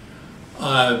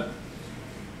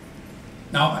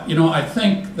 Now, you know, I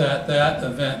think that that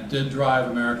event did drive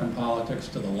American politics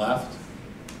to the left.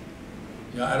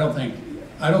 Yeah, I don't think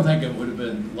it would have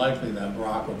been likely that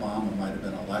Barack Obama might have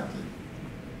been elected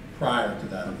prior to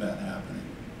that event happening.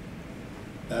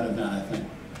 That event, I think,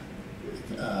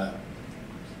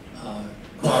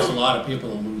 caused a lot of people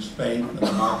to lose faith in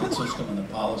the market system and the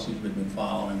policies we've been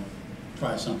following,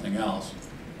 try something else.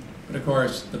 But of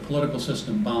course, the political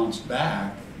system bounced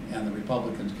back and the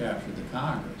Republicans captured the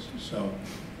Congress. So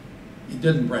it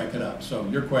didn't break it up. So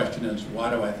your question is, why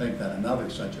do I think that another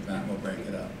such event will break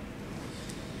it up?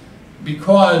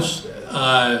 Because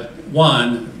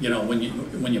one, you know, when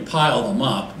you pile them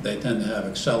up, they tend to have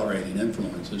accelerating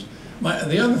influences.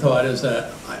 The other thought is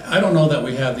that I don't know that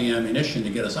we have the ammunition to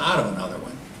get us out of another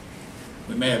one.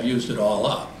 We may have used it all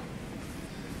up.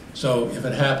 So if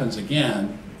it happens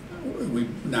again, we're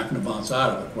not going to bounce out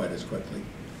of it quite as quickly.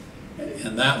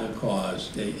 And that will cause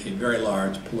a very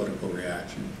large political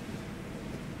reaction.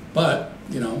 But,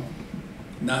 you know,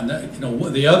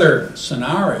 the other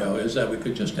scenario is that we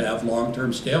could just have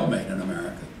long-term stalemate in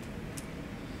America.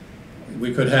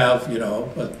 We could have, you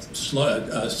know,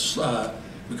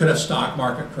 we could have stock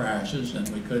market crashes and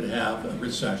we could have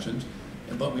recessions,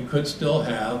 but we could still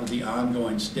have the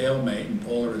ongoing stalemate and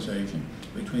polarization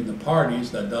between the parties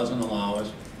that doesn't allow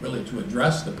us really to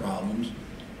address the problems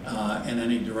in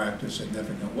any direct or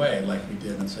significant way, like we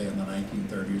did, say, in the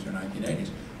 1930s or 1980s.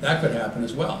 That could happen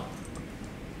as well.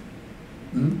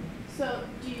 Hmm? So,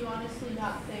 do you honestly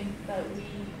not think that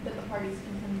the parties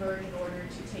can converge in order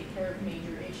to take care of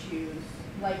major issues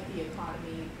like the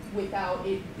economy without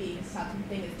it being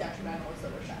something as detrimental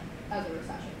as a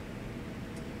recession?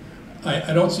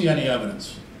 I don't see any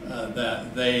evidence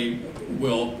that they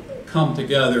will come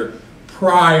together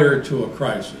prior to a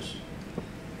crisis.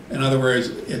 In other words,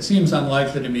 it seems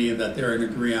unlikely to me that they're going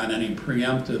to agree on any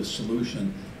preemptive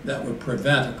solution that would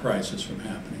prevent a crisis from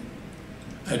happening.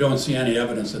 I don't see any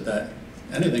evidence that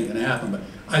anything can happen, but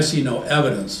I see no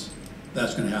evidence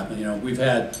that's going to happen. You know, we've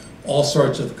had all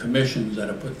sorts of commissions that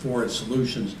have put forward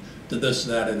solutions to this,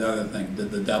 that, and the other thing, to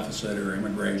the deficit or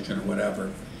immigration or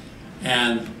whatever.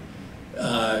 And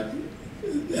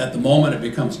at the moment it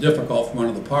becomes difficult for one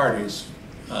of the parties,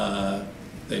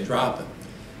 they drop it.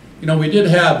 You know, we did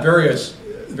have various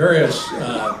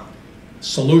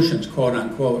solutions, quote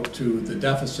unquote, to the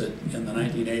deficit in the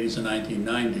 1980s and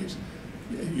 1990s.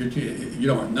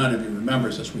 None of you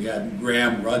remembers this. We had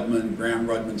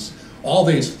Graham-Rudman's, all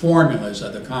these formulas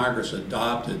that the Congress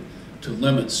adopted to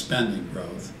limit spending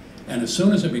growth. And as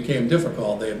soon as it became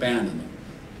difficult, they abandoned them.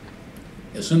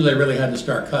 As soon as they really had to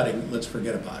start cutting, let's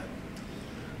forget about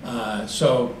it.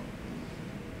 So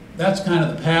that's kind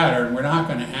of the pattern. We're not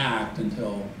going to act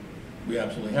until we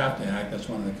absolutely have to act. That's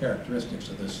one of the characteristics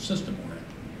of this system we're in.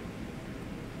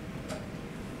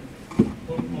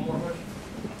 One more question.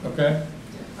 Okay?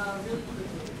 Really quickly,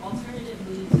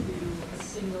 alternatively to a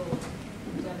single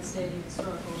devastating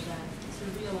historical event, to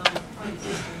realign the party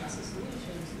system as a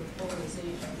solution to the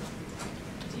polarization,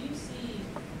 do you see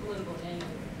political anger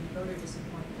and voter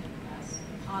disappointment as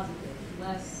positive,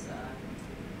 less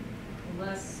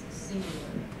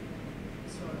singular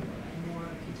historical and more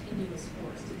continuous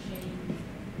force to change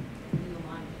the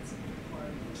alignments of the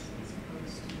parties as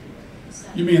opposed to the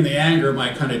second? You mean the anger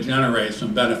might kind of generate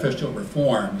some beneficial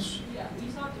reforms? Yeah, we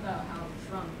talked about how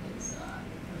Trump is the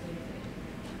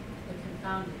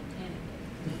confounding candidate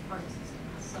for the party system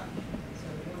as such. So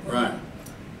Right.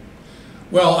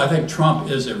 Well, I think Trump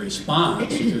is a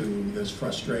response to this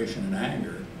frustration and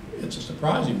anger. It's a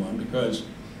surprising one because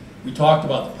we talked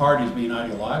about the parties being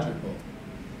ideological,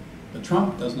 but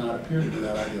Trump does not appear to be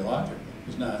that ideological.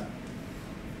 He's not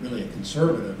really a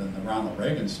conservative in the Ronald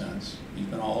Reagan sense. He's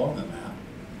been all over the map.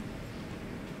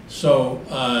 So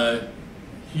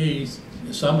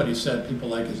somebody said people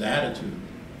like his attitude,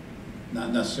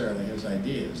 not necessarily his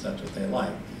ideas. That's what they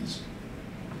like.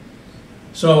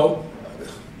 So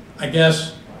I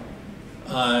guess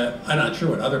I'm not sure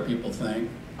what other people think.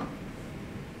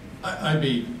 I'd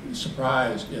be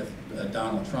surprised if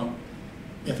Donald Trump,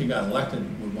 if he got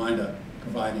elected, would wind up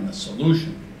providing a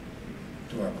solution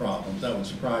to our problems. That would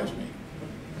surprise me.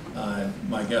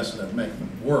 My guess is that would make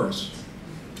them worse,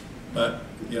 but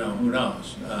who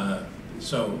knows?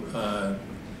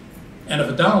 And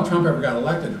if Donald Trump ever got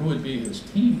elected, who would be his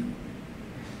team?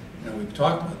 We've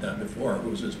talked about that before.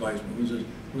 Who's his vice?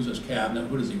 Who's his cabinet?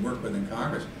 Who does he work with in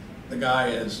Congress? The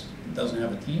guy doesn't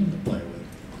have a team to play with.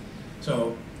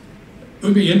 So it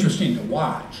would be interesting to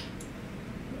watch.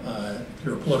 If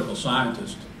you're a political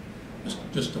scientist,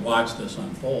 just to watch this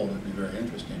unfold would be very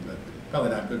interesting, but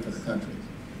probably not good for the country.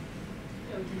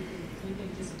 Do you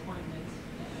think disappointment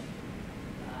and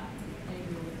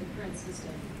anger with the current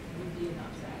system would be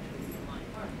enough to actually realign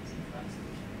parties in the right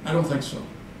solution? I don't think so.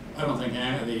 I don't think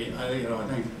I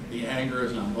think the anger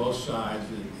is on both sides.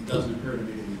 It doesn't appear to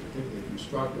me to be particularly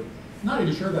constructive. I'm not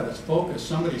even sure that it's focused.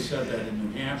 Somebody said that in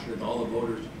New Hampshire, all the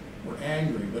voters were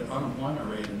angry, but unemployment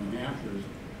rate in New Hampshire is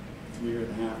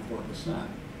 3.5%, 4%.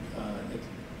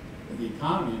 The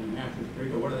economy in New Hampshire is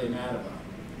pretty good. What are they mad about?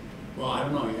 Well, I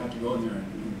don't know. You have to go in there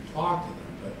and talk to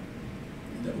them, but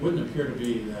it wouldn't appear to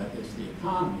be that it's the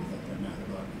economy that they're mad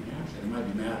about in New Hampshire. They might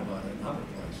be mad about it in other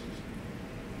places.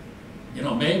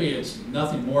 Maybe it's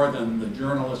nothing more than the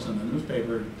journalists and the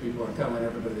newspaper people are telling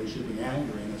everybody they should be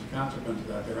angry, and as a consequence of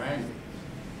that, they're angry.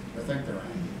 Or think they're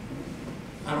angry.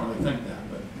 I don't really think that,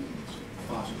 but it's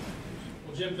possible.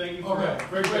 Well, Jim, thank you Okay,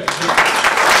 for very good.